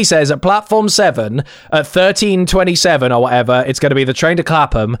clearly says at platform 7 at 13:27 or whatever, it's going to be the train to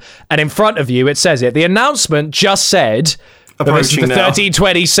Clapham. And in front of you, it says it. The announcement just said approaching the now.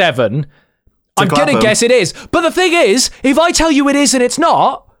 13:27. I'm going to guess it is. But the thing is, if I tell you it is and it's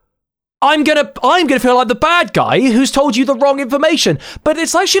not, I'm gonna feel like the bad guy who's told you the wrong information. But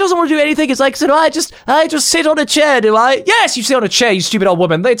it's like she doesn't want to do anything. It's like, so do I just sit on a chair, do I? Yes, you sit on a chair, you stupid old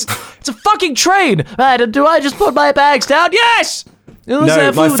woman. It's a fucking train. Do I just put my bags down? Yes. No,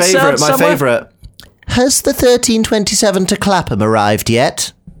 my favourite. Has the 1327 to Clapham arrived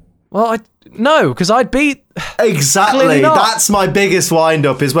yet? Well, no, because I'd be... Exactly. That's my biggest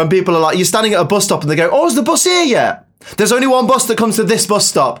wind-up, is when people are like, you're standing at a bus stop and they go, oh, is the bus here yet? There's only one bus that comes to this bus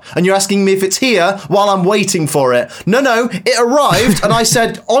stop, and you're asking me if it's here while I'm waiting for it. No, it arrived, and I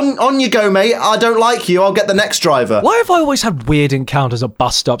said, on you go, mate. I don't like you. I'll get the next driver. Why have I always had weird encounters at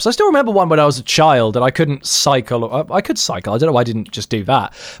bus stops? I still remember one when I was a child, and I couldn't cycle. I could cycle. I don't know why I didn't just do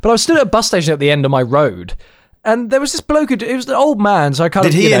that. But I was stood at a bus station at the end of my road, and there was this bloke it was an old man, so I kind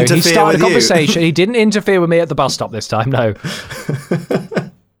of, he started a conversation. He didn't interfere with me at the bus stop this time, no.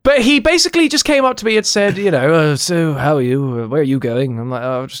 But he basically just came up to me and said, so how are you? Where are you going? I'm like,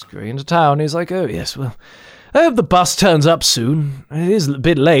 oh, just going into town. He's like, oh, yes, well, I hope the bus turns up soon. It is a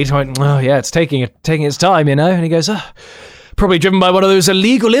bit late. I went, oh, yeah, it's taking its time, And he goes, probably driven by one of those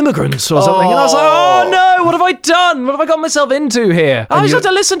illegal immigrants or something. And I was like, oh, no, what have I done? What have I got myself into here? I just had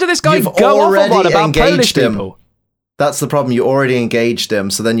to listen to this guy go off on one about Polish people. That's the problem. You already engaged him,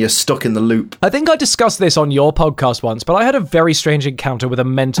 so then you're stuck in the loop. I think I discussed this on your podcast once, but I had a very strange encounter with a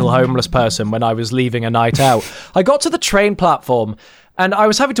mental homeless person when I was leaving a night out. I got to the train platform, and I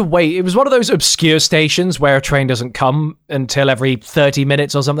was having to wait. It was one of those obscure stations where a train doesn't come until every 30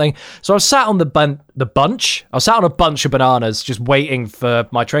 minutes or something. So I was sat on the bunch. I was sat on a bunch of bananas just waiting for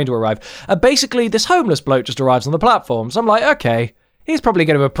my train to arrive. And basically, this homeless bloke just arrives on the platform. So I'm like, okay, he's probably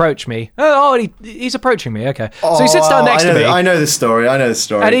going to approach me. He's approaching me. Okay. So he sits down next to me. I know this story.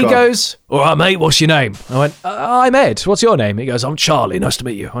 And he goes, all right, mate, what's your name? I went, I'm Ed. What's your name? He goes, I'm Charlie. Nice to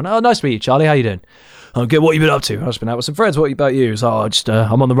meet you. I went, oh, nice to meet you, Charlie. How you doing? I'm good. What you been up to? I've just been out with some friends. What about you? So,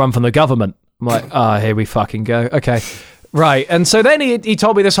 I'm on the run from the government. I'm like, here we fucking go. Okay. Right. And so then he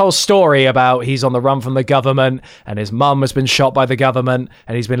told me this whole story about he's on the run from the government and his mum has been shot by the government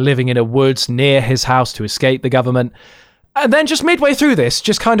and he's been living in a woods near his house to escape the government. And then just midway through this,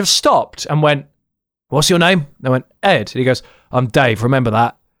 just kind of stopped and went, what's your name? And I went, Ed. And he goes, I'm Dave. Remember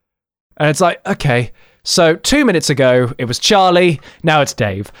that? And it's like, okay. So 2 minutes ago, it was Charlie. Now it's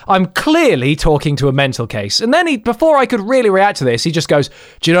Dave. I'm clearly talking to a mental case. And then before I could really react to this, he just goes,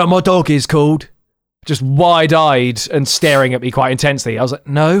 do you know what my dog is called? Just wide-eyed and staring at me quite intensely. I was like,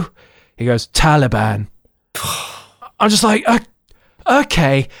 no. He goes, Taliban. I'm just like,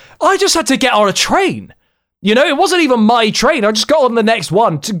 okay. I just had to get on a train. You know, it wasn't even my train. I just got on the next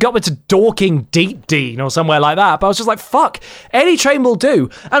one, got me to Dorking Deep Dean or somewhere like that. But I was just like, fuck, any train will do.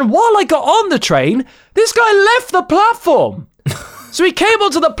 And while I got on the train, this guy left the platform. So he came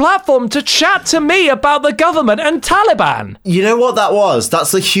onto the platform to chat to me about the government and Taliban. You know what that was?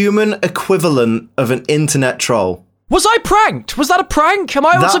 That's the human equivalent of an internet troll. Was I pranked? Was that a prank? Am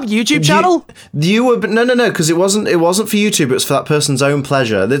I on some YouTube channel? You were, no, because it wasn't for YouTube. It was for that person's own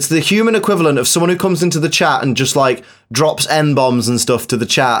pleasure. It's the human equivalent of someone who comes into the chat and just like drops N-bombs and stuff to the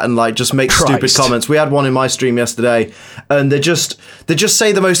chat and like just makes stupid comments. We had one in my stream yesterday, and they just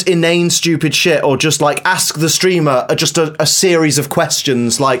say the most inane, stupid shit, or just like ask the streamer just a series of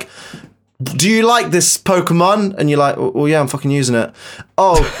questions like, do you like this Pokemon? And you're like, well, yeah, I'm fucking using it.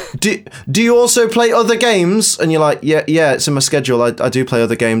 Oh, do you also play other games? And you're like, yeah, it's in my schedule. I do play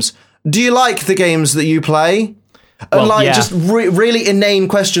other games. Do you like the games that you play? And just really inane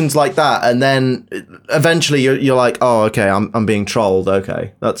questions like that. And then eventually you're like, oh, okay, I'm being trolled.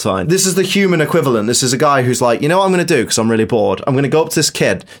 Okay, that's fine. This is the human equivalent. This is a guy who's like, you know what I'm going to do because I'm really bored? I'm going to go up to this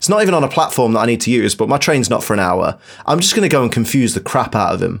kid. It's not even on a platform that I need to use, but my train's not for an hour. I'm just going to go and confuse the crap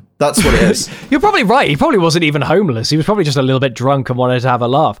out of him. That's what it is. You're probably right. He probably wasn't even homeless. He was probably just a little bit drunk and wanted to have a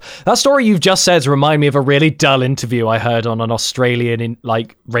laugh. That story you've just said remind me of a really dull interview I heard on an Australian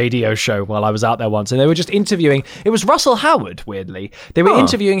radio show while I was out there once. And they were just interviewing. It was Russell Howard, weirdly. They were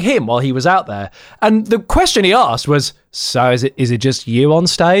interviewing him while he was out there. And the question he asked was, so is it just you on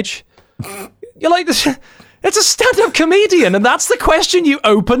stage? You're like, it's a stand-up comedian. And that's the question you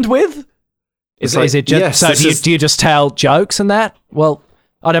opened with? Is it just, yes, do you just tell jokes and that? Well,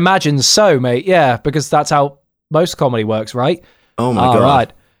 I'd imagine so, mate. Yeah, because that's how most comedy works, right? Oh my God.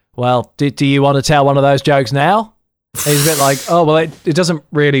 Right. Well, do you want to tell one of those jokes now? And he's a bit like, oh, well, it doesn't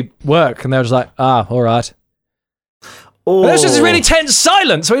really work. And they're just like, all right. Oh. There's just this really tense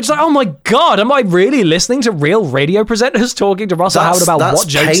silence. So it's like, oh my God, am I really listening to real radio presenters talking to Russell Howard about what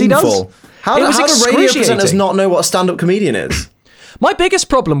jokes he does? How do radio presenters not know what a stand-up comedian is? My biggest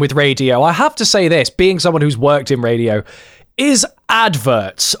problem with radio, I have to say this, being someone who's worked in radio, is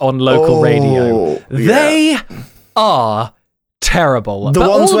adverts on local radio. Yeah. They are terrible. The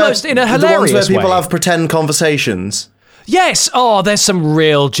ones almost in a hilarious where people way. have pretend conversations. Yes. Oh, there's some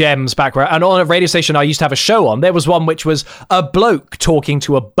real gems back where, and on a radio station I used to have a show on, there was one which was a bloke talking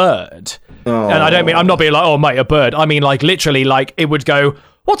to a bird. Oh. And I'm not being like, oh mate, a bird. I mean like literally like it would go,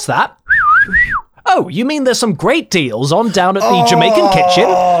 what's that? Oh, you mean there's some great deals on down at the Jamaican Kitchen?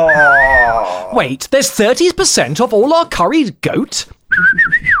 Wait, there's 30% off all our curried goat?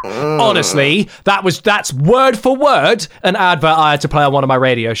 Honestly, that's word for word an advert I had to play on one of my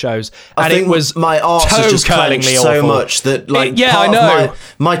radio shows, and it was my arse has just clenched so much that I know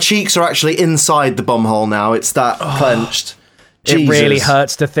my cheeks are actually inside the bumhole now. It's that clenched. Jesus. It really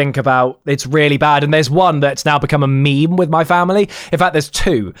hurts to think about. It's really bad. And there's one that's now become a meme with my family. In fact, there's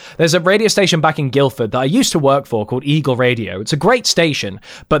two. There's a radio station back in Guildford that I used to work for called Eagle Radio. It's a great station,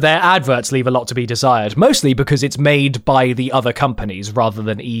 but their adverts leave a lot to be desired, mostly because it's made by the other companies rather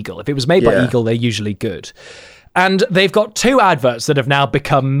than Eagle. If it was made by Eagle, they're usually good. And they've got two adverts that have now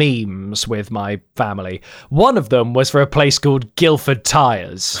become memes with my family. One of them was for a place called Guildford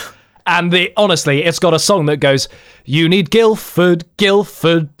Tires. And honestly, it's got a song that goes, you need Guildford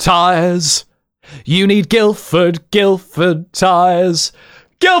tires. You need Guildford tires.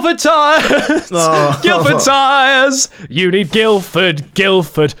 Guildford tires. Guildford tires. You need Guildford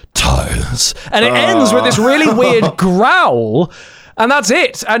tires. And it ends with this really weird growl. And that's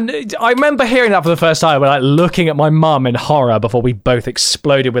it. And I remember hearing that for the first time, like looking at my mum in horror before we both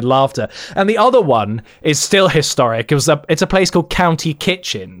exploded with laughter. And the other one is still historic. It's a place called County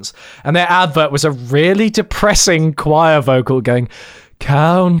Kitchens. And their advert was a really depressing choir vocal going,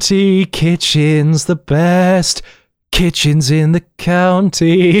 County Kitchens, the best kitchens in the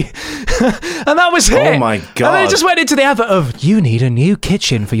county. And that was it. Oh my God. And then it just went into the advert of, you need a new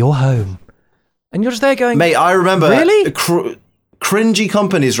kitchen for your home. And you're just there going, mate, I remember really? Cringy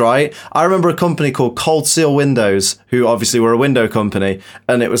companies, right? I remember a company called Cold Seal Windows, who obviously were a window company,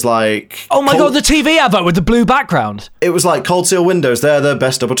 and it was like... Oh my God, the TV advert with the blue background. It was like Cold Seal Windows, they're the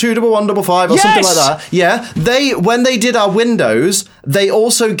best 2, 1, 5, or something like that. Yeah, when they did our windows, they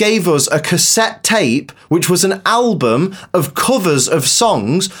also gave us a cassette tape, which was an album of covers of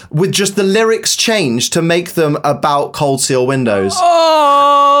songs with just the lyrics changed to make them about Cold Seal Windows.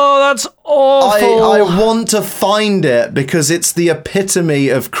 Oh, that's awful. I want to find it because it's the epitome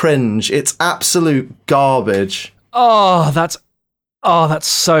of cringe. It's absolute garbage. Oh, that's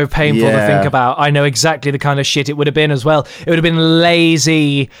so painful to think about. I know exactly the kind of shit it would have been as well. It would have been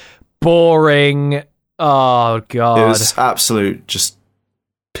lazy, boring. Oh, God. It was absolute just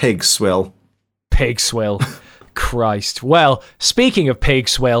pig swill. Pig swill. Christ. Well, speaking of pig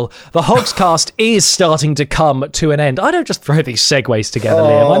swill, the HOG'S is starting to come to an end. I don't just throw these segues together,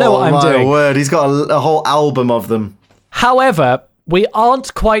 Liam. I know what I'm doing. Oh, my word. He's got a whole album of them. However, we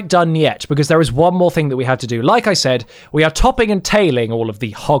aren't quite done yet because there is one more thing that we had to do. Like I said, we are topping and tailing all of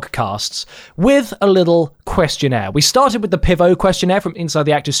the HogCasts with a little questionnaire. We started with the Pivot questionnaire from inside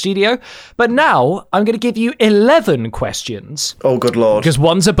the Actors Studio, but now I'm going to give you 11 questions. Oh, good Lord. Because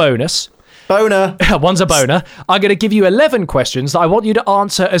one's a bonus. Boner. One's a boner. I'm going to give you 11 questions that I want you to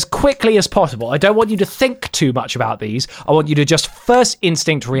answer as quickly as possible. I don't want you to think too much about these. I want you to just first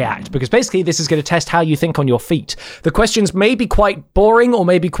instinct react, because basically this is going to test how you think on your feet. The questions may be quite boring or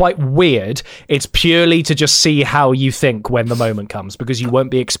maybe quite weird. It's purely to just see how you think when the moment comes, because you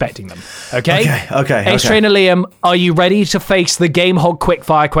won't be expecting them. Okay? Okay. Ace Trainer Liam, are you ready to face the Game Hog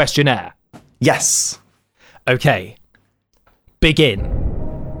Quickfire questionnaire? Yes. Okay. Begin.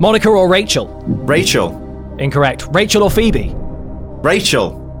 Monica or Rachel? Rachel. Incorrect. Rachel or Phoebe?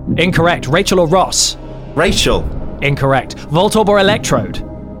 Rachel. Incorrect. Rachel or Ross? Rachel. Incorrect. Voltorb or Electrode?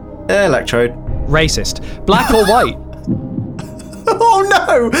 Electrode. Racist. Black or white? Oh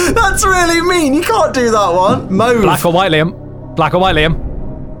no! That's really mean. You can't do that one. Mauve. Black or white, Liam? Black or white, Liam?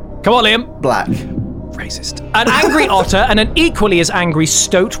 Come on, Liam. Black. Racist. An angry otter and an equally as angry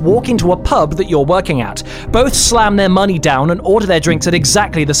stoat walk into a pub that you're working at. Both slam their money down and order their drinks at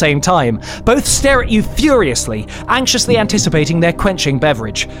exactly the same time. Both stare at you furiously, anxiously anticipating their quenching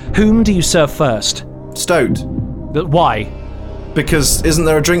beverage. Whom do you serve first? Stoat. Why? Because isn't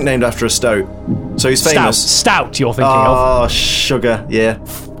there a drink named after a stoat? So he's famous. Stout, you're thinking of. Oh, sugar, yeah.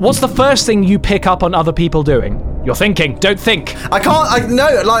 What's the first thing you pick up on other people doing? You're thinking. Don't think. Nothing's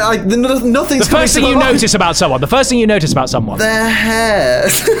the first thing you notice about someone. The first thing you notice about someone. Their hair.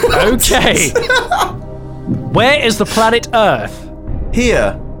 Okay. Where is the planet Earth?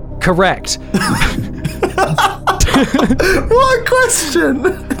 Here. Correct. What question?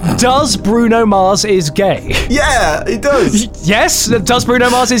 Does Bruno Mars is gay? Yeah, he does. Yes? Does Bruno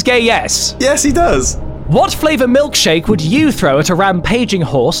Mars is gay? Yes. Yes, he does. What flavour milkshake would you throw at a rampaging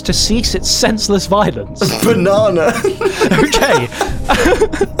horse to cease its senseless violence? Banana. Okay.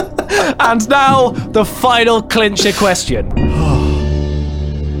 And now, the final clincher question.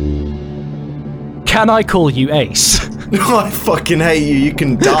 Can I call you Ace? I fucking hate you. You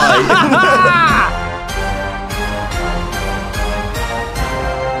can die.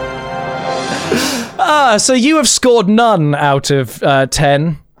 So you have scored none out of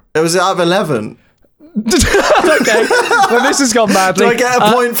 10. It was out of 11. Okay, well, this has gone badly. Do I get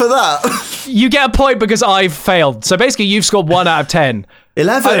a point for that? You get a point because I've failed. So basically, you've scored 1 out of 10.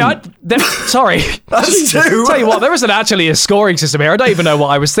 11. Sorry. That's 2. Tell you what, there isn't actually a scoring system here. I don't even know what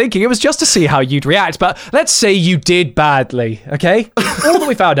I was thinking. It was just to see how you'd react. But let's say you did badly, okay? All that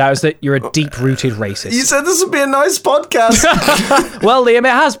we found out is that you're a deep-rooted racist. You said this would be a nice podcast. Well, Liam, it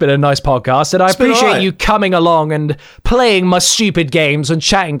has been a nice podcast, and I appreciate you coming along and playing my stupid games and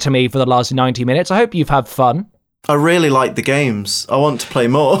chatting to me for the last 90 minutes. I hope you've had fun. I really like the games. I want to play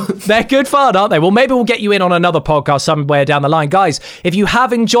more. They're good fun, aren't they? Well, maybe we'll get you in on another podcast somewhere down the line. Guys, if you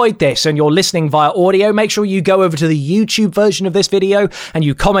have enjoyed this and you're listening via audio, make sure you go over to the YouTube version of this video and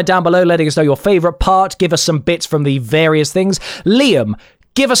you comment down below letting us know your favourite part. Give us some bits from the various things. Liam,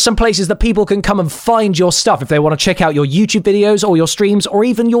 give us some places that people can come and find your stuff if they want to check out your YouTube videos or your streams or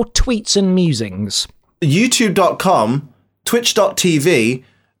even your tweets and musings. YouTube.com, Twitch.tv,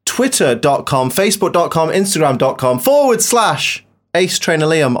 Twitter.com, Facebook.com, Instagram.com Ace Trainer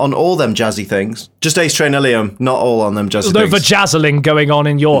Liam on all them jazzy things. Just Ace Trainer Liam, not all on them jazzy There's things. no vajazzling going on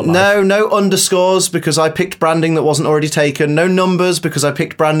in your life. No underscores because I picked branding that wasn't already taken. No numbers because I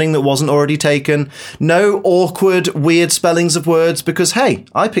picked branding that wasn't already taken. No awkward, weird spellings of words because, hey,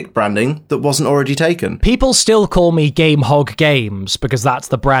 I picked branding that wasn't already taken. People still call me Game Hog Games because that's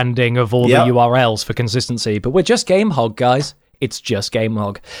the branding of all the URLs for consistency. But we're just Game Hog, guys. It's just Game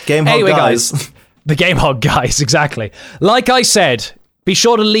Hog. Game Hog guys. The Game Hog guys, exactly. Like I said, be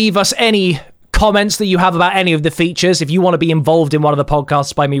sure to leave us any comments that you have about any of the features. If you want to be involved in one of the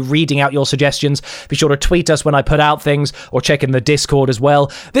podcasts by me reading out your suggestions, be sure to tweet us when I put out things or check in the Discord as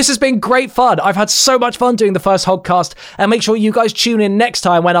well. This has been great fun. I've had so much fun doing the first HogCast, and make sure you guys tune in next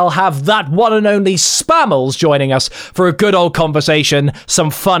time when I'll have that one and only Spammels joining us for a good old conversation, some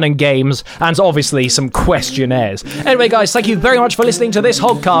fun and games, and obviously some questionnaires. Anyway, guys, thank you very much for listening to this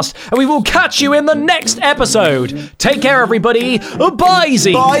HogCast, and we will catch you in the next episode. Take care, everybody.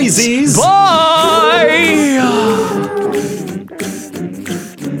 Bye-sies. Bye-sies. Bye!